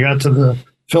say, when I got to the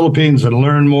Philippines and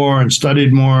learned more and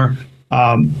studied more,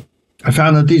 I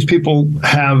found that these people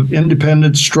have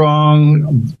independent,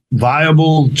 strong,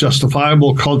 viable,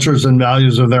 justifiable cultures and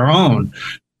values of their own.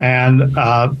 And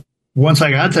once I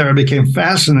got there, I became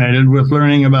fascinated with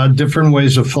learning about different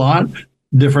ways of thought,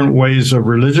 different ways of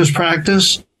religious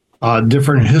practice,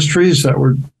 different histories that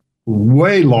were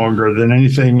way longer than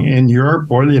anything in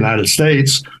Europe or the United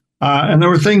States. And there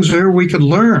were things there we could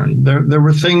learn. There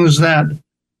were things that,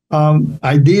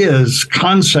 ideas,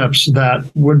 concepts that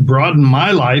would broaden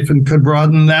my life and could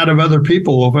broaden that of other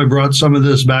people if I brought some of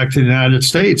this back to the United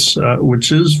States,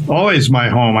 which is always my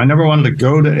home. I never wanted to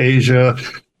go to Asia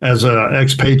as an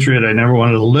expatriate. I never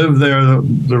wanted to live there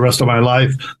the rest of my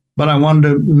life, but I wanted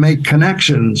to make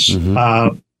connections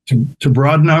to to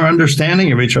broaden our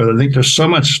understanding of each other. I think there's so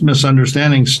much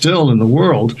misunderstanding still in the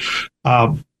world,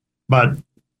 but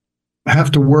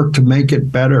have to work to make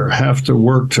it better, have to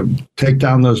work to take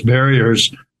down those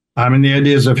barriers. I mean, the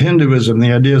ideas of Hinduism,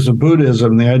 the ideas of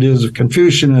Buddhism, the ideas of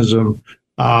Confucianism,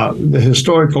 the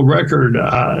historical record,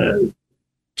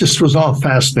 just was all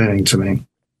fascinating to me.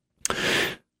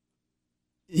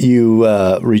 You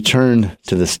returned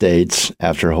to the States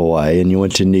after Hawaii, and you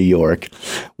went to New York,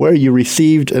 where you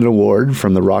received an award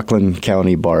from the Rockland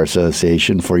County Bar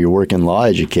Association for your work in law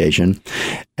education.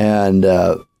 And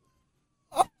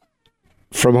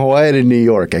from Hawaii to New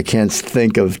York, I can't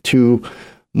think of two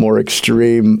more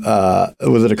extreme,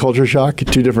 was it a culture shock?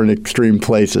 Two different extreme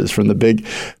places, from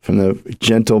the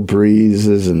gentle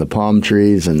breezes and the palm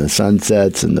trees and the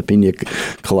sunsets and the pina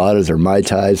coladas or Mai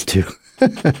Tais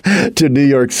to New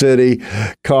York City,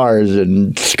 cars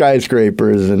and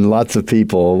skyscrapers and lots of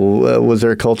people. Was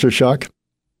there a culture shock?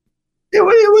 It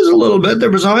was a little bit.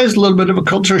 There was always a little bit of a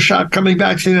culture shock coming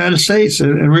back to the United States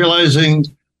and realizing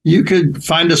you could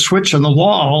find a switch on the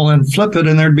wall and flip it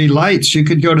and there'd be lights. You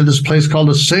could go to this place called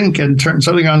a sink and turn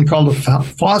something on called a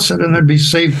faucet and there'd be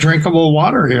safe, drinkable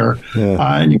water here.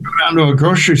 Yeah. And you go down to a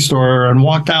grocery store and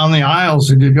walk down the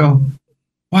aisles and you go,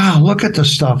 wow, look at the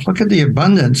stuff. Look at the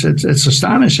abundance. It's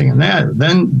astonishing. And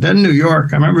then New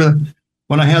York. I remember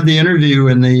when I had the interview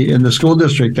in the school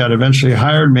district that eventually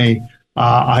hired me,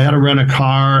 I had to rent a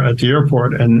car at the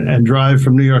airport and drive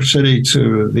from New York City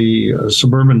to the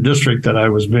suburban district that I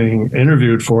was being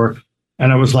interviewed for.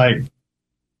 And I was kind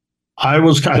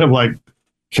of like,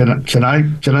 can I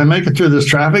make it through this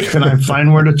traffic? Can I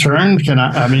find where to turn?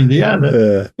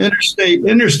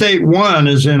 Interstate 1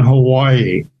 is in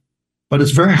Hawaii. But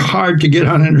it's very hard to get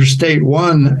on Interstate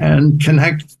 1 and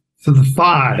connect to the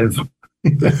 5.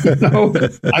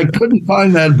 I couldn't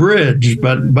find that bridge,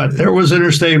 but there was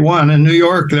Interstate 1. In New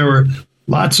York, there were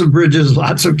lots of bridges,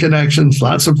 lots of connections,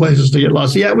 lots of places to get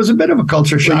lost. Yeah, it was a bit of a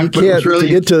culture shock. But to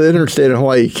get to the interstate in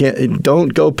Hawaii,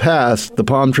 don't go past the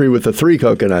palm tree with the 3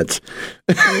 coconuts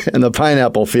and the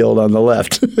pineapple field on the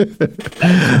left.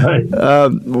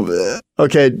 Right.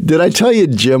 Okay, did I tell you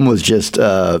Jim was just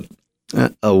an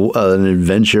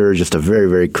adventurer, just a very,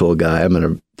 very cool guy? I'm going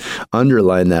to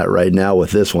underline that right now with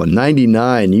this one.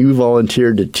 99, you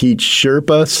volunteered to teach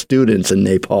Sherpa students in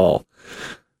Nepal.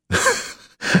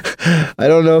 I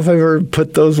don't know if I've ever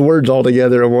put those words all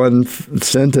together in one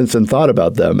sentence and thought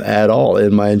about them at all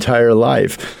in my entire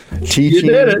life. Teaching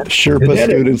Sherpa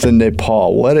students in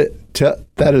Nepal.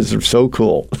 That is so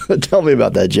cool. Tell me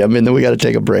about that, Jim, and then we got to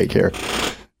take a break here.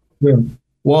 Yeah.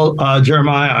 Well,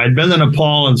 Jeremiah, I'd been to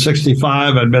Nepal in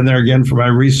 65. I'd been there again for my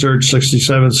research,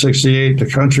 67, 68. The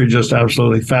country just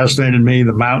absolutely fascinated me.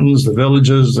 The mountains, the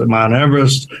villages, the Mount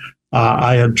Everest.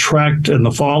 I had trekked in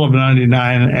the fall of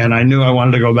 99, and I knew I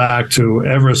wanted to go back to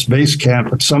Everest Base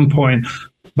Camp at some point.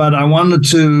 But I wanted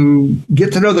to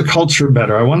get to know the culture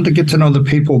better. I wanted to get to know the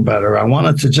people better. I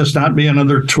wanted to just not be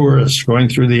another tourist going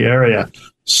through the area.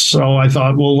 So I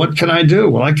thought, well, what can I do?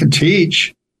 Well, I could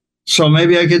teach. So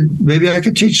maybe I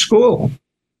could teach school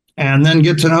and then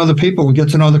get to know the people, get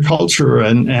to know the culture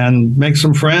and make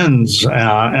some friends. And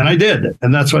I did.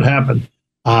 And that's what happened.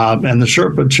 And the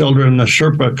Sherpa children, the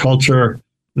Sherpa culture,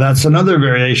 that's another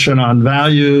variation on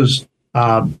values,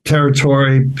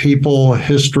 territory, people,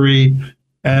 history.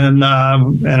 And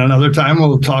another time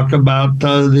we'll talk about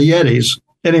the Yetis.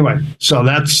 Anyway, so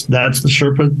that's the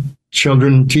Sherpa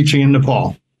children teaching in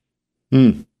Nepal.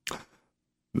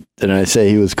 Didn't I say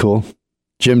he was cool?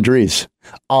 Jim Dries,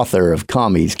 author of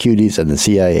Commies, Cuties, and the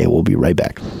CIA. We'll be right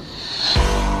back.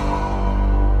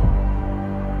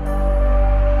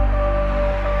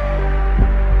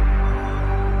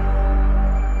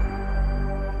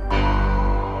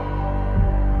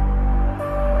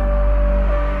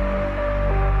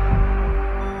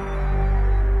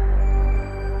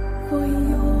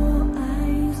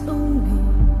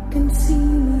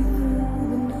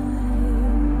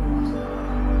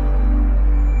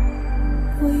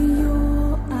 For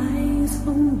your eyes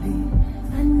only,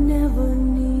 I never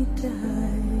need to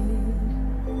hide.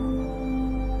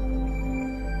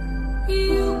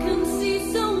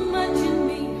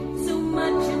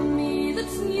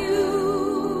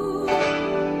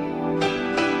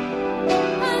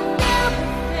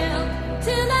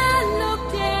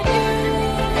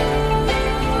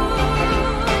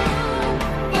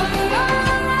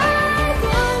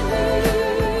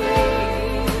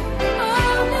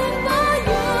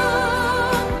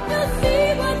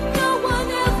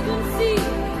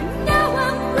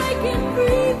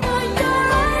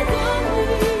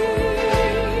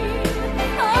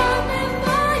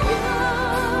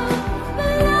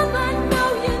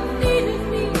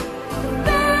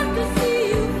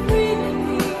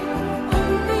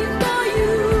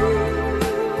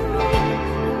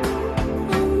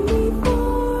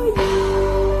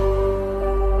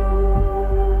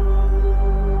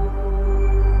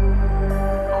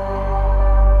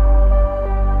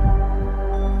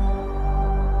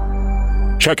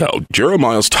 Check out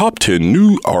Jeremiah's top 10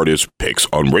 new artist picks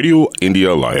on Radio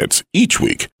India Alliance each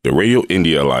week. The Radio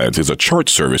India Alliance is a chart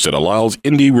service that allows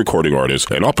indie recording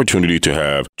artists an opportunity to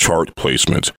have chart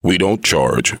placements. We don't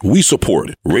charge. We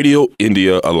support.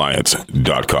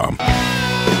 RadioIndiaAlliance.com.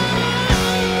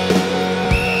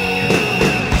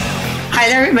 Hi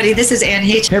there, everybody. This is Ann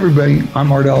H. Hey, everybody. I'm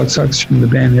Art Alex Hux from the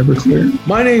band Everclear.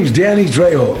 My name's Danny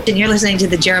Trejo. And you're listening to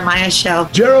The Jeremiah Show.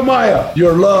 Jeremiah,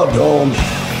 you're loved, Holmes.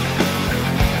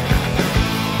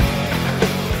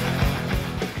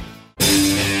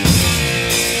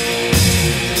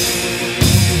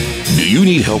 Do you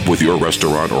need help with your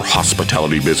restaurant or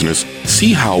hospitality business?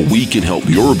 See how we can help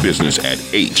your business at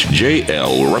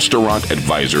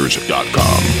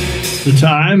hjlrestaurantadvisors.com. The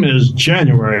time is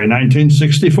January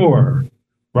 1964.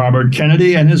 Robert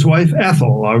Kennedy and his wife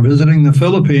Ethel are visiting the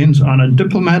Philippines on a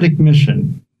diplomatic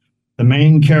mission. The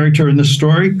main character in the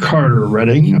story, Carter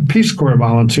Redding, a Peace Corps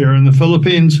volunteer in the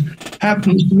Philippines,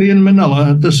 happens to be in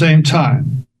Manila at the same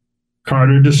time.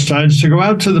 Carter decides to go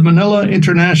out to the Manila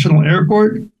International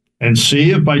Airport and see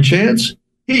if by chance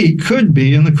he could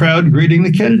be in the crowd greeting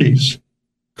the Kennedys.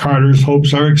 Carter's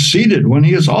hopes are exceeded when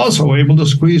he is also able to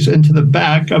squeeze into the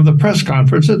back of the press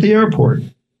conference at the airport.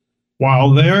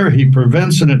 While there, he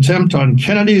prevents an attempt on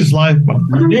Kennedy's life by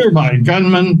a nearby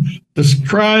gunman,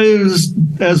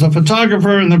 disguised as a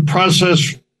photographer. In the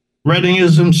process, Redding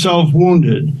is himself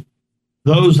wounded.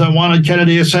 Those that wanted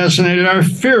Kennedy assassinated are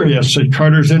furious at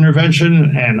Carter's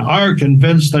intervention and are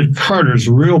convinced that Carter's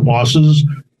real bosses,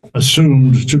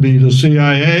 assumed to be the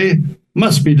CIA,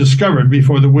 must be discovered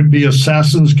before the would-be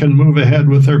assassins can move ahead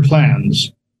with their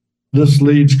plans. This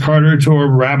leads Carter to a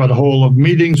rabbit hole of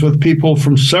meetings with people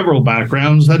from several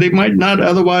backgrounds that he might not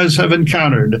otherwise have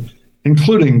encountered,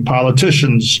 including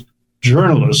politicians,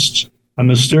 journalists, a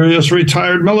mysterious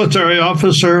retired military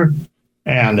officer,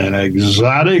 and an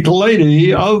exotic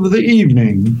lady of the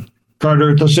evening.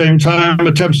 Carter, at the same time,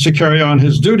 attempts to carry on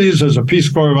his duties as a Peace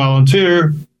Corps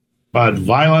volunteer, but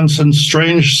violence and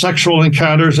strange sexual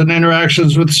encounters and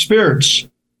interactions with spirits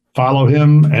follow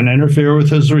him and interfere with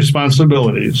his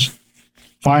responsibilities.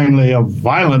 Finally, a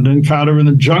violent encounter in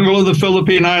the jungle of the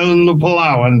Philippine island of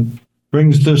Palawan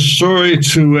brings this story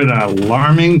to an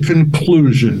alarming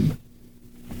conclusion.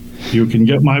 You can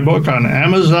get my book on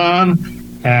Amazon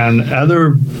and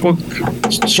other book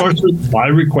sources by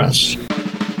request.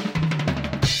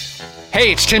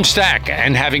 Hey, it's Tim Stack,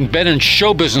 and having been in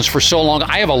show business for so long,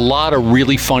 I have a lot of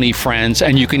really funny friends,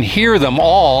 and you can hear them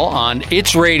all on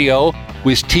It's Radio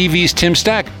with TV's Tim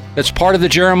Stack. That's part of the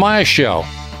Jeremiah Show.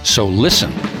 So listen.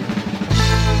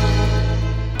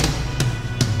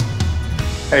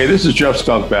 Hey, this is Jeff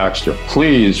Skunk Baxter.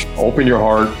 Please open your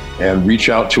heart and reach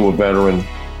out to a veteran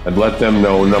and let them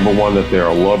know, number one, that they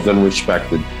are loved and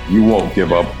respected. You won't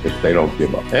give up if they don't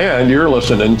give up. And you're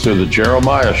listening to the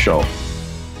Jeremiah Show.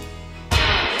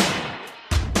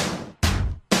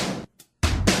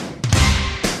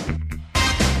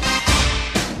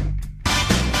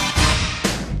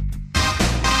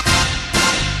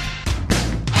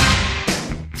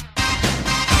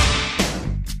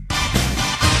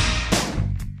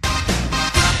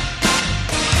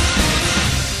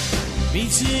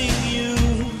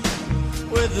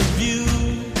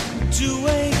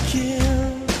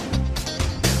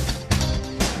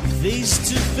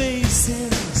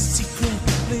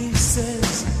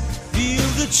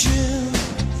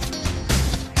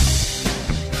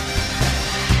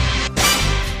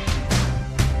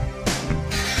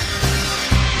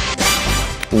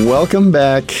 Welcome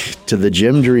back to the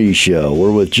Jim Dries Show.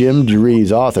 We're with Jim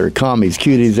Dries, author, Commies,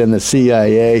 Cuties, and the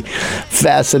CIA.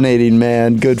 Fascinating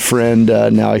man, good friend.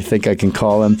 Now I think I can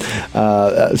call him.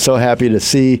 So happy to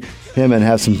see him and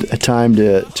have some time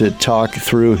to talk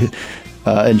through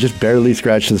and just barely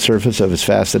scratch the surface of his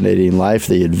fascinating life,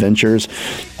 the adventures.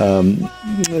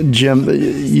 Jim,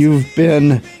 you've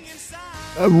been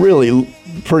really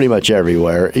pretty much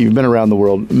everywhere. You've been around the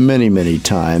world many, many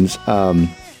times.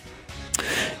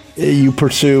 You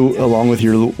pursue, along with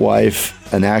your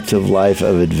wife, an active life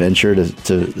of adventure.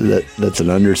 That's an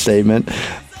understatement.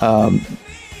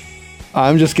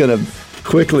 I'm just going to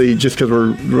quickly, just because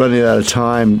we're running out of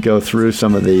time, go through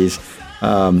some of these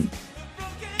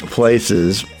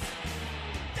places.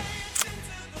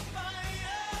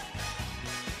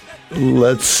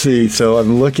 Let's see. So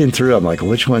I'm looking through. I'm like,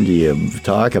 which one do you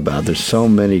talk about? There's so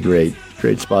many great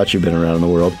spots you've been around in the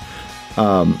world.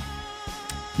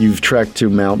 You've trekked to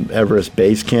Mount Everest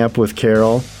Base Camp with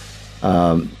Carol.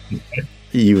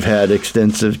 You've had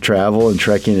extensive travel and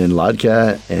trekking in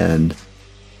Latka and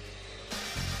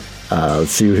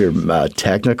Let's see here,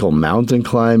 technical mountain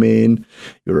climbing.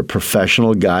 You were a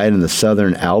professional guide in the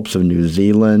southern Alps of New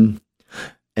Zealand.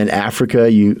 In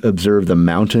Africa, you observed the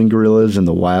mountain gorillas in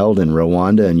the wild in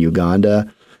Rwanda and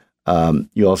Uganda.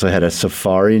 You also had a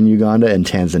safari in Uganda and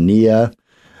Tanzania.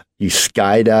 You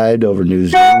skydived over New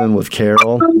Zealand with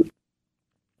Carol.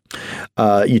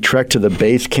 You trekked to the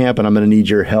base camp, and I'm going to need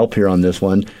your help here on this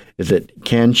one. Is it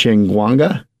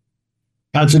Kanchenjunga?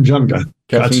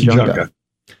 Kanchenjunga.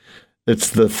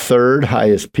 It's the third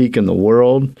highest peak in the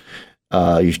world.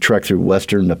 You've trekked through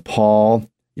western Nepal.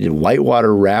 You did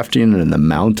whitewater rafting in the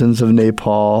mountains of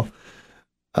Nepal.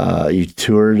 You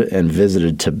toured and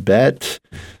visited Tibet.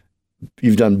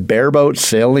 You've done bareboat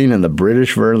sailing in the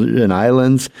British Virgin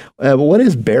Islands. What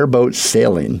is bareboat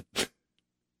sailing?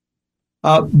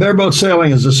 Bareboat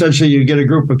sailing is essentially you get a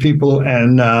group of people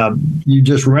and you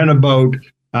just rent a boat.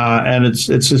 And it's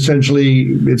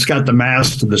essentially, it's got the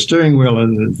mast and the steering wheel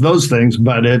and those things,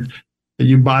 but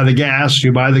you buy the gas,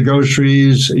 you buy the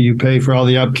groceries, you pay for all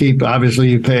the upkeep. Obviously,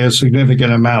 you pay a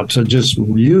significant amount to just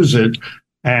use it.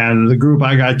 And the group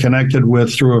I got connected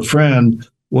with through a friend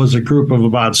was a group of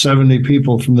about 70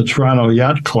 people from the Toronto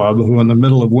Yacht Club who in the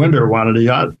middle of winter wanted a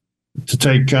yacht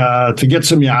to get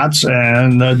some yachts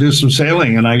and do some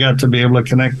sailing. And I got to be able to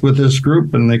connect with this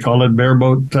group, and they call it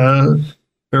bareboat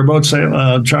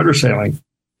charter sailing.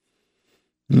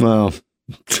 Well,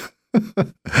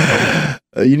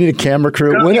 you need a camera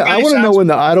crew. I want to know when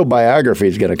the autobiography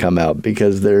is going to come out,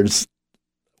 because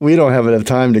we don't have enough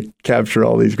time to capture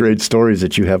all these great stories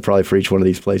that you have probably for each one of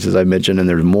these places I mentioned, and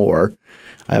there's more.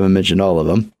 I haven't mentioned all of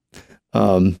them.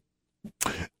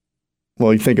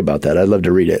 Well, you think about that. I'd love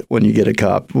to read it when you get it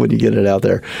out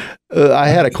there. I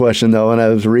had a question, though, and I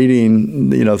was reading,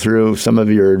 through some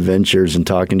of your adventures and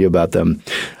talking to you about them.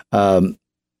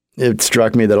 It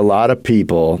struck me that a lot of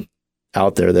people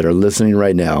out there that are listening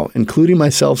right now, including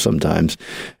myself sometimes,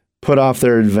 put off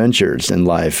their adventures in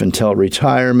life until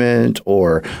retirement,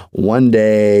 or one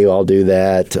day I'll do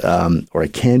that, or I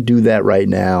can't do that right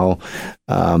now,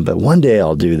 but one day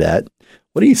I'll do that.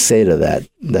 What do you say to that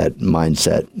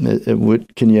mindset?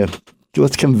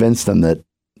 Let's convince them that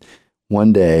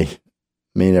one day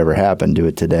may never happen. Do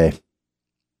it today.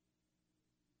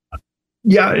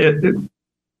 Yeah, it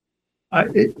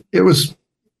was.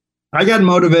 I got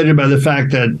motivated by the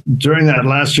fact that during that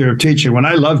last year of teaching, when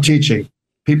I love teaching,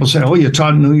 people say, "Oh, you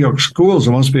taught in New York schools;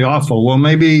 it must be awful." Well,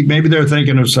 maybe they're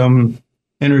thinking of some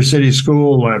inner city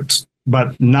school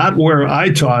but not where I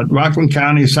taught. Rockland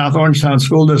County, South Orangetown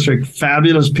School District,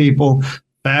 fabulous people,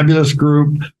 fabulous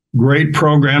group, great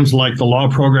programs like the law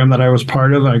program that I was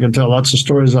part of. I can tell lots of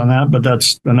stories on that, but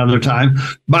that's another time.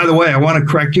 By the way, I want to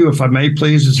correct you, if I may,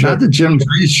 please. It's not the Jim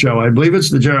Dries show. I believe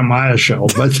it's the Jeremiah show,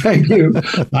 but thank you.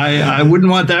 I wouldn't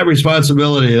want that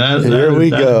responsibility. Here we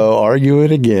go,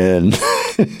 arguing again.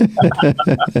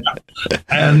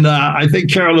 And I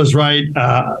think Carol is right.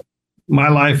 My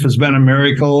life has been a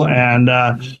miracle, and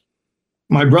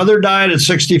my brother died at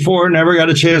 64, never got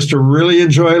a chance to really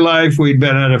enjoy life. We'd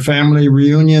been at a family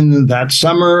reunion that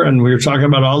summer, and we were talking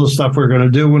about all the stuff we were going to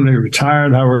do when we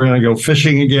retired, how we were going to go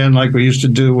fishing again like we used to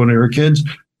do when we were kids.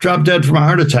 Dropped dead from a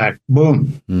heart attack.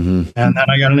 Boom. Mm-hmm. And then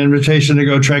I got an invitation to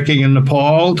go trekking in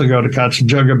Nepal, to go to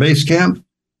Kanchenjunga Base Camp.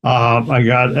 I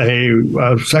got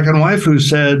a second wife who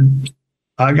said,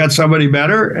 I got somebody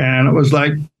better, and it was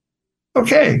like,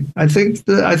 okay, I think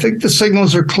the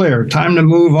signals are clear. Time to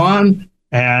move on.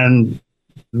 And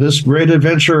this great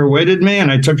adventure awaited me,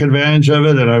 and I took advantage of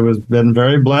it, and I was been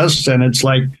very blessed. And it's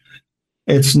like,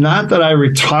 it's not that I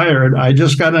retired. I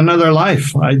just got another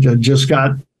life. I just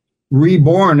got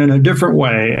reborn in a different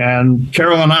way. And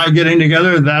Carol and I getting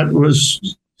together, that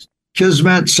was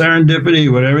kismet,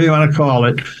 serendipity, whatever you want to call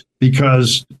it,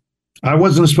 because I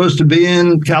wasn't supposed to be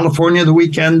in California the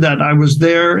weekend that I was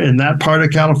there, in that part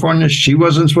of California. She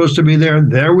wasn't supposed to be there.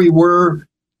 There we were.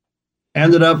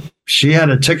 Ended up, she had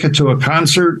a ticket to a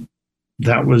concert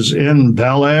that was in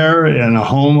Bel Air in a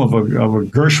home of a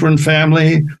Gershwin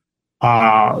family.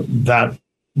 That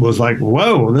was like,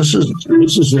 whoa, this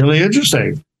is really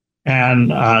interesting.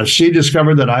 And she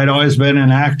discovered that I'd always been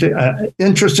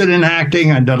interested in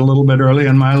acting. I'd done a little bit early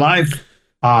in my life.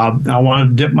 I wanted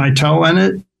to dip my toe in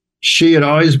it. She had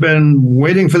always been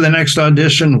waiting for the next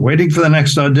audition,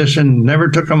 never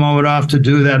took a moment off to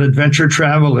do that adventure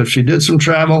travel. If she did some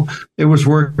travel, it was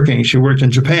working. She worked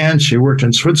in Japan. She worked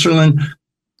in Switzerland.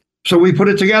 So we put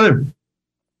it together.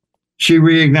 She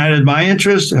reignited my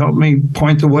interest, helped me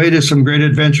point the way to some great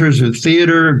adventures with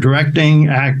theater, directing,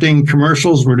 acting,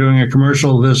 commercials. We're doing a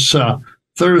commercial this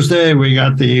Thursday. We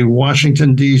got the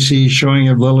Washington, D.C. showing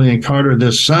of Lillian Carter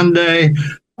this Sunday.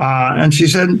 And she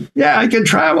said, yeah, I can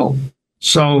travel.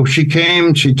 So she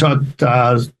came, she taught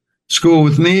school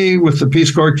with me, with the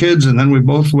Peace Corps kids, and then we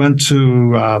both went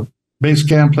to base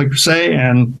camp, like you say,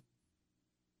 and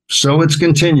so it's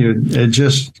continued. It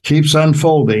just keeps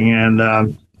unfolding. And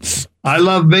I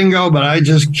love bingo, but I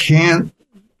just can't,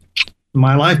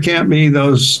 my life can't be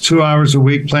those 2 hours a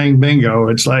week playing bingo.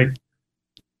 It's like,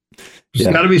 there's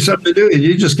got to be something to do.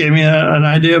 You just gave me an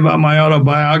idea about my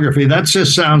autobiography. That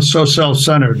just sounds so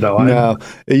self-centered, though. No,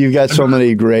 you've got so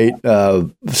many great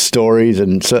stories,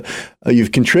 and so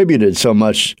you've contributed so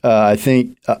much. I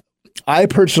think, I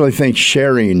personally think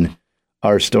sharing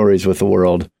our stories with the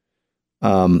world,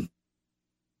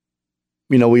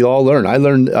 we all learn.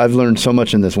 I've learned so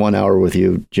much in this 1 hour with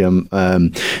you, Jim.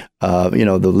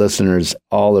 The listeners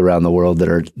all around the world that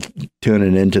are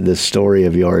tuning into this story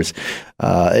of yours,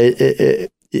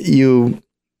 you,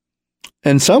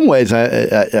 in some ways,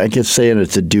 I guess saying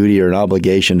it's a duty or an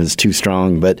obligation is too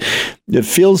strong, but it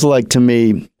feels like to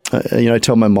me, I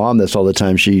tell my mom this all the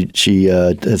time. She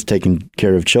has taken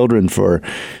care of children for,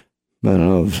 I don't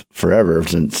know, forever,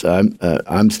 since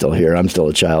I'm still here. I'm still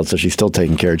a child, so she's still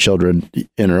taking care of children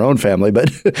in her own family. But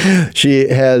she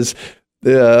has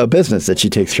a business that she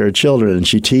takes care of children, and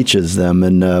she teaches them.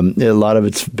 And a lot of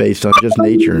it's based on just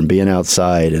nature and being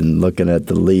outside and looking at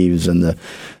the leaves and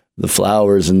the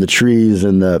flowers and the trees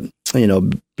and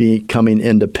becoming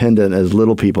independent as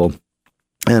little people.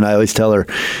 And I always tell her,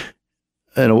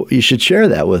 you should share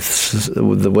that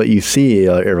with what you see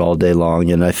all day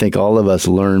long. And I think all of us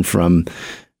learn from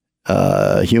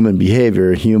human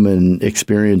behavior, human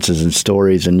experiences and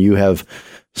stories. And you have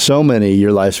so many,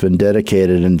 your life's been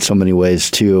dedicated in so many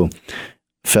ways to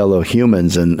fellow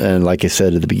humans. And like I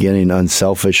said at the beginning,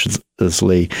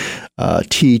 unselfishly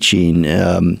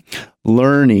teaching,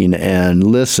 learning and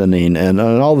listening and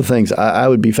all the things I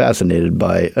would be fascinated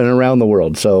by and around the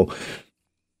world. So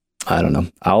I don't know.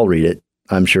 I'll read it.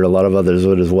 I'm sure a lot of others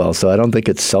would as well. So I don't think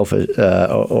it's selfish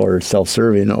or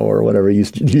self-serving or whatever you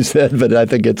said, but I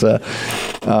think it's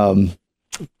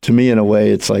to me in a way,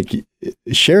 it's like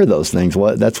share those things.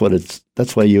 That's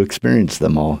why you experience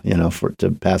them all,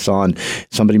 to pass on.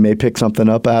 Somebody may pick something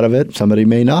up out of it. Somebody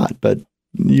may not, but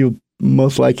you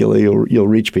most likely you'll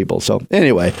reach people. So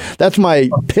anyway, that's my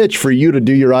pitch for you to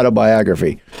do your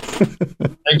autobiography.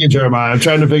 Thank you, Jeremiah. I'm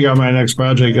trying to figure out my next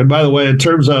project. And by the way, in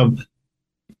terms of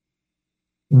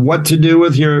what to do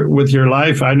with your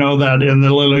life, I know that in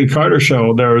the Lily Carter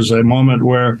show, there was a moment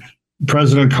where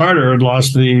President Carter had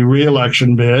lost the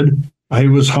re-election bid. He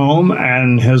was home,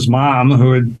 and his mom,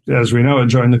 who had, as we know, had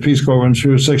joined the Peace Corps when she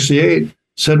was 68,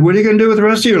 said, "What are you going to do with the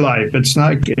rest of your life?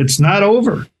 It's not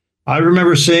over." I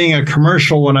remember seeing a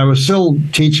commercial when I was still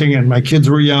teaching and my kids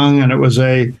were young, and it was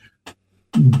a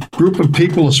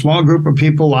small group of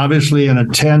people, obviously in a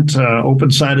tent,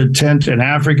 open-sided tent in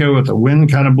Africa with the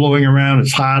wind kind of blowing around.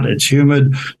 It's hot, it's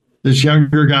humid. This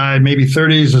younger guy, maybe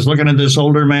 30s, is looking at this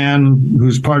older man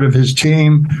who's part of his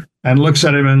team and looks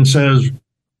at him and says,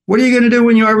 "What are you going to do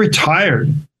when you are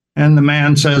retired?" And the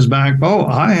man says back, "Oh,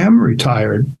 I am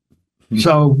retired."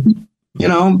 So,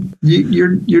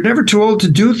 you're never too old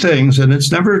to do things, and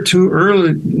it's never too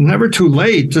early, never too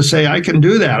late to say, "I can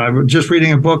do that." I was just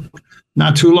reading a book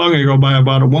not too long ago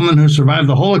about a woman who survived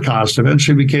the Holocaust,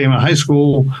 eventually became a high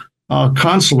school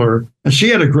counselor, and she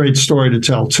had a great story to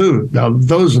tell too. Now,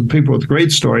 those are people with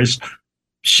great stories.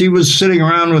 She was sitting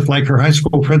around with her high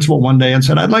school principal one day and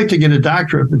said, "I'd like to get a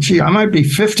doctorate, but I might be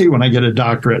 50 when I get a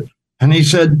doctorate." And he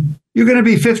said, "You're going to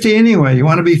be 50 anyway. You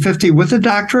want to be 50 with a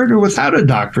doctorate or without a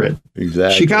doctorate?"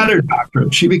 Exactly. She got her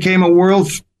doctorate. She became a world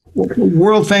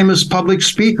famous public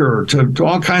speaker to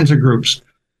all kinds of groups.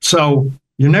 So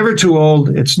you're never too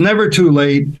old. It's never too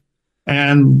late.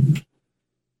 And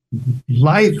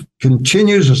life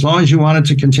continues as long as you want it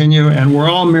to continue. And we're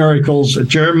all miracles.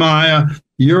 Jeremiah,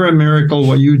 you're a miracle.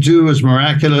 What you do is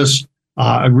miraculous.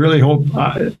 I really hope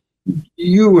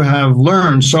you have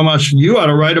learned so much. You ought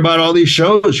to write about all these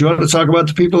shows. You ought to talk about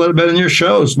the people that have been in your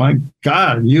shows. My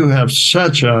God, you have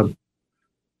such a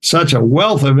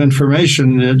wealth of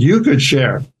information that you could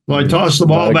share. So I toss the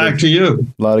ball back to you.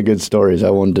 A lot of good stories. I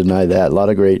won't deny that. A lot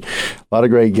of great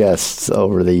guests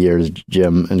over the years,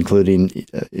 Jim, including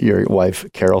your wife,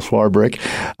 Carol Swarbrick.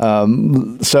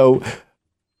 So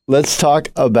let's talk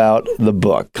about the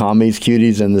book, Commies,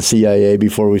 Cuties, and the CIA,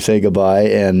 before we say goodbye.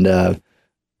 And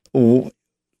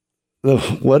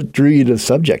what drew you to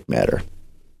subject matter?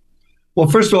 Well,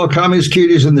 first of all, Commies,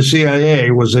 Cuties, and the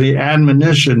CIA was the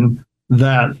admonition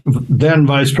that then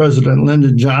Vice President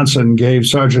Lyndon Johnson gave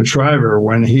Sergeant Shriver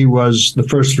when he was the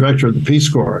first director of the Peace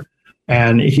Corps.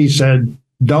 And he said,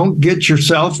 don't get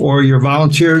yourself or your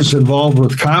volunteers involved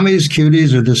with commies,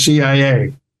 cuties, or the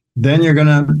CIA. Then you're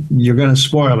gonna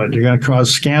spoil it. You're gonna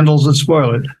cause scandals and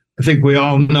spoil it. I think we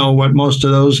all know what most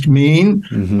of those mean,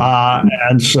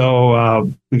 and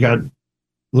so we got a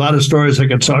lot of stories I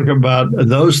could talk about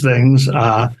those things.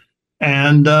 So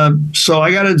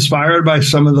I got inspired by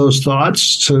some of those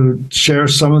thoughts to share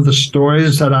some of the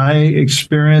stories that I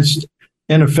experienced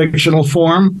in a fictional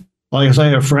form. Like I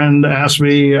say, a friend asked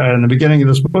me in the beginning of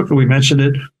this book, we mentioned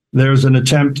it, there's an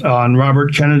attempt on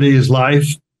Robert Kennedy's life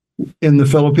in the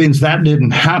Philippines. That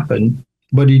didn't happen,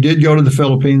 but he did go to the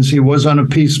Philippines. He was on a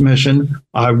peace mission.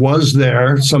 I was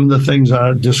there. Some of the things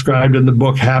I described in the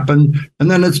book happened,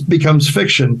 and then it becomes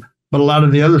fiction. But a lot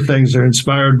of the other things are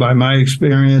inspired by my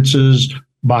experiences,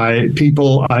 by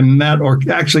people I met, or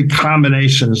actually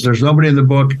combinations. There's nobody in the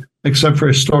book except for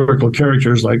historical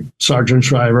characters like Sergeant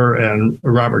Shriver and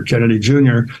Robert Kennedy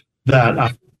Jr.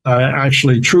 that are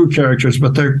actually true characters,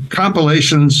 but they're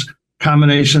combinations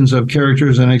of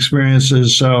characters and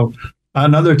experiences. So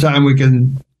another time we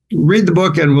can read the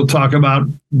book and we'll talk about,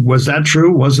 was that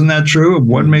true? Wasn't that true?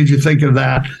 What made you think of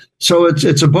that? So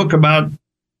it's a book about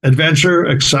adventure,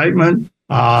 excitement,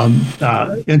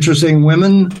 interesting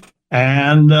women,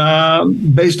 and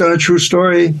based on a true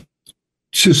story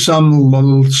to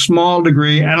some small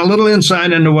degree, and a little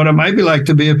insight into what it might be like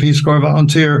to be a Peace Corps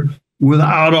volunteer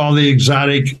without all the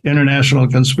exotic international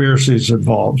conspiracies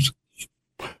involved.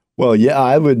 Well, yeah,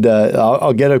 I would.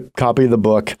 I'll get a copy of the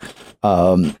book.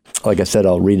 Like I said,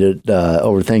 I'll read it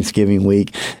over Thanksgiving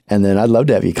week, and then I'd love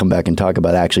to have you come back and talk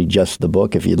about actually just the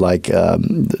book if you'd like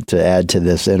to add to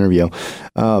this interview.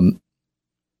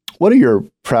 What are your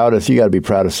proudest? You got to be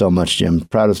proud of so much, Jim.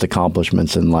 Proudest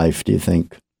accomplishments in life, do you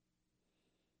think?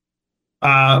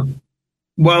 Well,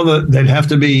 they'd have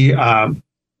to be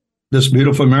this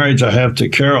beautiful marriage I have to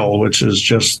Carol, which is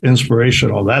just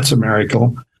inspirational. That's a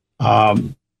miracle.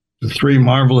 The three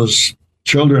marvelous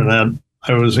children that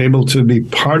I was able to be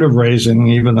part of raising,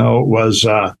 even though it was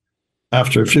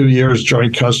after a few years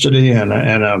joint custody and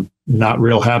a not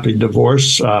real happy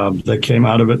divorce. They came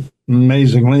out of it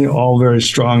amazingly, all very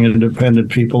strong,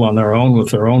 independent people on their own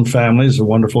with their own families, and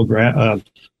wonderful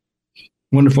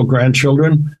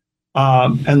grandchildren.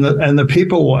 And the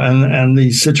people and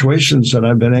the situations that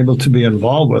I've been able to be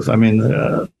involved with. I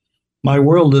mean, my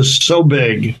world is so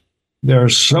big. There are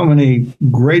so many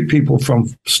great people, from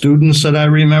students that I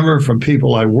remember, from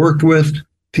people I worked with,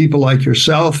 people like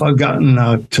yourself I've gotten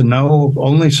to know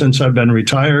only since I've been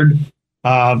retired.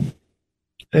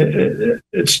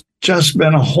 It's just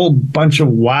been a whole bunch of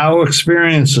wow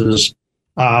experiences,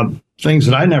 things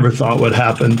that I never thought would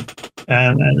happen.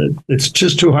 And it's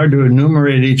just too hard to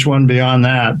enumerate each one beyond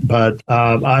that. But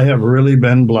I have really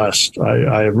been blessed.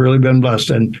 I have really been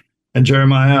blessed. And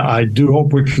Jeremiah, I do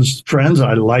hope we're friends.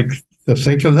 I like to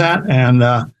think of that.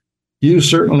 And you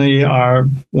certainly are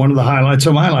one of the highlights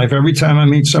of my life. Every time I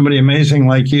meet somebody amazing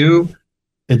like you,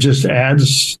 it just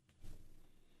adds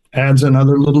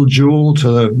another little jewel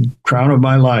to the crown of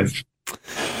my life.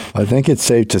 I think it's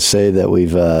safe to say that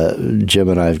we've, Jim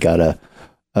and I have got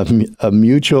a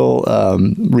mutual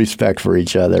respect for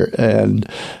each other, and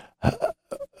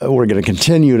we're going to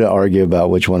continue to argue about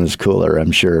which one is cooler,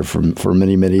 I'm sure, for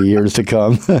many, many years to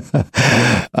come.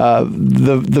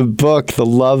 The book, the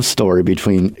love story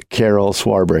between Carol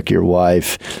Swarbrick, your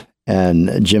wife,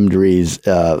 and Jim Dries,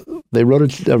 you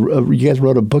guys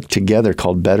wrote a book together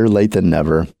called Better Late Than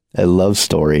Never, a love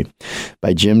story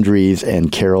by Jim Dries and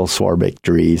Carol Swarbrick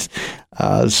Dries.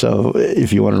 So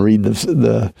if you want to read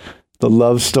the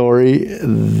love story,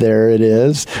 there it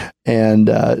is. And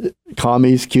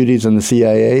Commies, Cuties, and the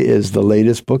CIA is the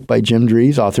latest book by Jim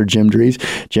Dries, author Jim Dries.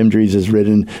 Jim Dries is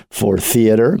written for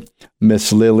theater.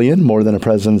 Miss Lillian, More Than a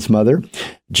President's Mother.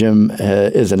 Jim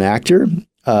is an actor.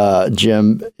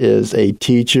 Jim is a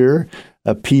teacher,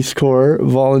 a Peace Corps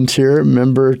volunteer,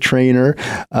 member, trainer.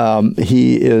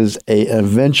 He is an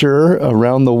adventurer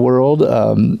around the world.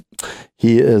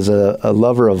 He is a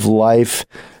lover of life.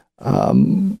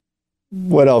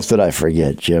 What else did I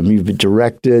forget, Jim? You've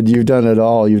directed, you've done it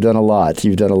all. You've done a lot.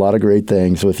 You've done a lot of great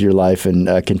things with your life, and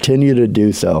continue to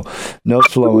do so. No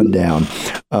slowing down.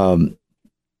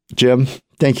 Jim,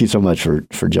 thank you so much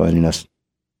for joining us.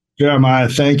 Jeremiah,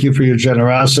 thank you for your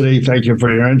generosity. Thank you for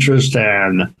your interest,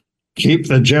 and keep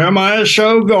the Jeremiah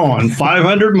Show going.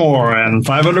 500 more and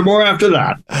 500 more after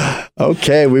that.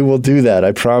 Okay, we will do that.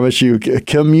 I promise you.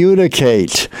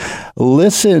 Communicate,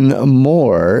 listen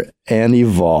more, and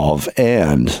evolve.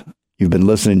 And you've been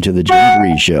listening to The Jim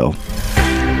Dries Show.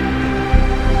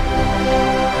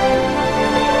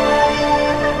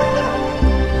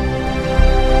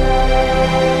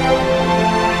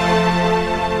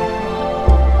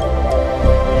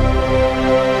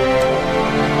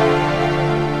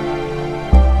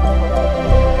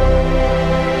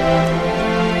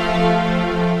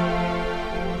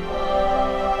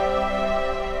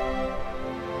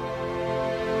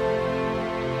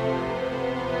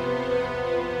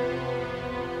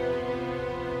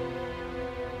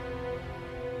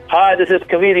 Hi, this is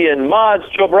comedian Maz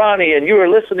Jobrani, and you are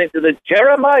listening to the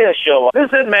Jeremiah Show.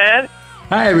 Listen, man.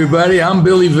 Hi, everybody. I'm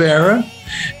Billy Vera,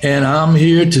 and I'm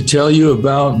here to tell you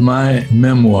about my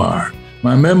memoir.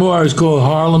 My memoir is called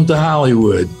Harlem to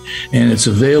Hollywood, and it's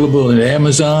available at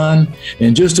Amazon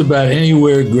and just about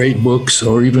anywhere great books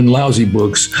or even lousy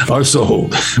books are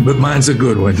sold. But mine's a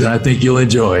good one, and I think you'll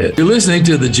enjoy it. You're listening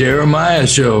to The Jeremiah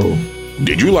Show.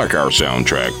 Did you like our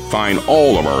soundtrack? Find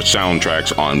all of our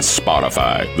soundtracks on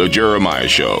Spotify. The Jeremiah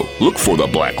Show. Look for the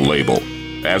Black Label.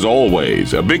 As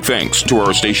always, a big thanks to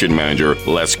our station manager,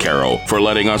 Les Carroll, for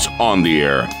letting us on the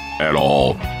air at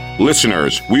all.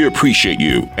 Listeners, we appreciate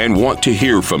you and want to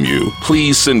hear from you.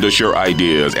 Please send us your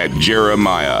ideas at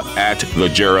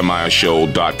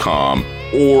jeremiah@thejeremiahshow.com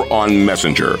or on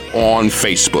Messenger, on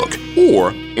Facebook,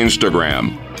 or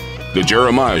Instagram. The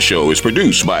Jeremiah Show is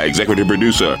produced by executive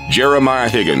producer Jeremiah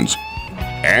Higgins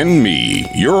and me,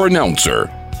 your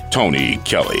announcer, Tony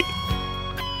Kelly.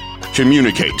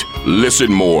 Communicate,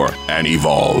 listen more, and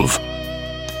evolve.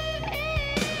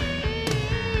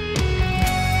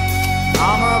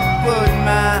 I'ma put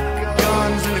my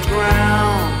guns in the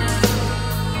ground.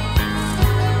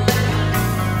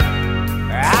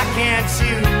 I can't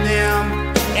shoot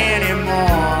them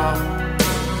anymore.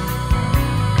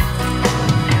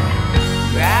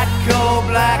 That cold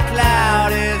black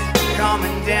cloud is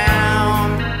coming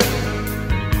down.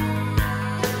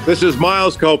 This is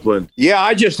Miles Copeland. Yeah,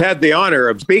 I just had the honor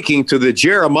of speaking to the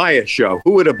Jeremiah Show.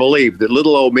 Who would have believed that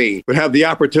little old me would have the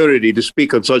opportunity to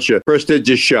speak on such a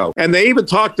prestigious show? And they even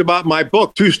talked about my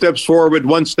book, 2 Steps Forward,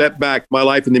 1 Step Back, My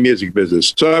Life in the Music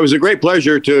Business. So it was a great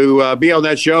pleasure to be on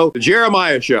that show, the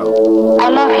Jeremiah Show. I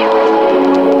love you.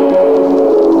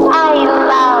 I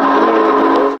love you.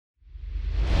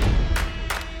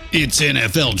 It's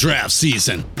NFL draft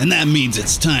season, and that means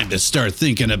it's time to start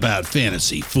thinking about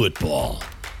fantasy football.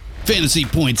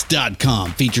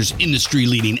 FantasyPoints.com features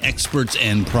industry-leading experts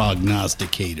and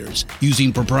prognosticators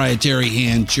using proprietary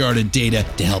hand-charted data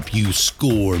to help you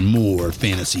score more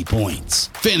fantasy points.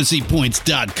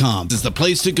 FantasyPoints.com is the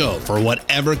place to go for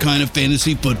whatever kind of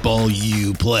fantasy football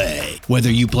you play. Whether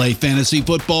you play fantasy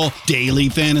football, daily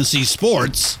fantasy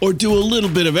sports, or do a little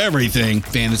bit of everything,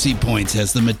 Fantasy Points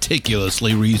has the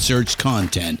meticulously researched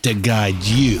content to guide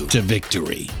you to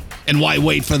victory. And why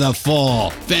wait for the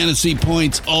fall? Fantasy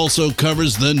Points also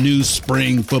covers the new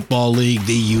spring football league,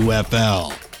 the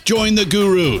UFL. Join the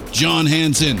guru, John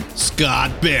Hansen,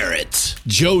 Scott Barrett,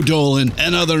 Joe Dolan,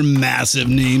 and other massive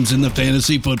names in the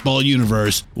fantasy football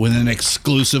universe with an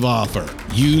exclusive offer.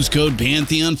 Use code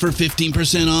Pantheon for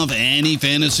 15% off any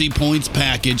Fantasy Points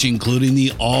package, including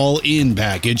the all-in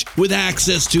package, with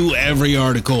access to every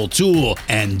article, tool,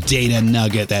 and data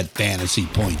nugget that Fantasy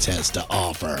Points has to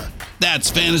offer.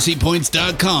 That's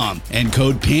FantasyPoints.com and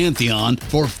code Pantheon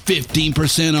for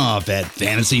 15% off at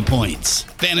Fantasy Points.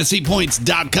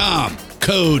 FantasyPoints.com,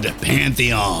 code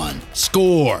Pantheon.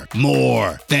 Score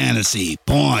more fantasy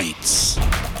points.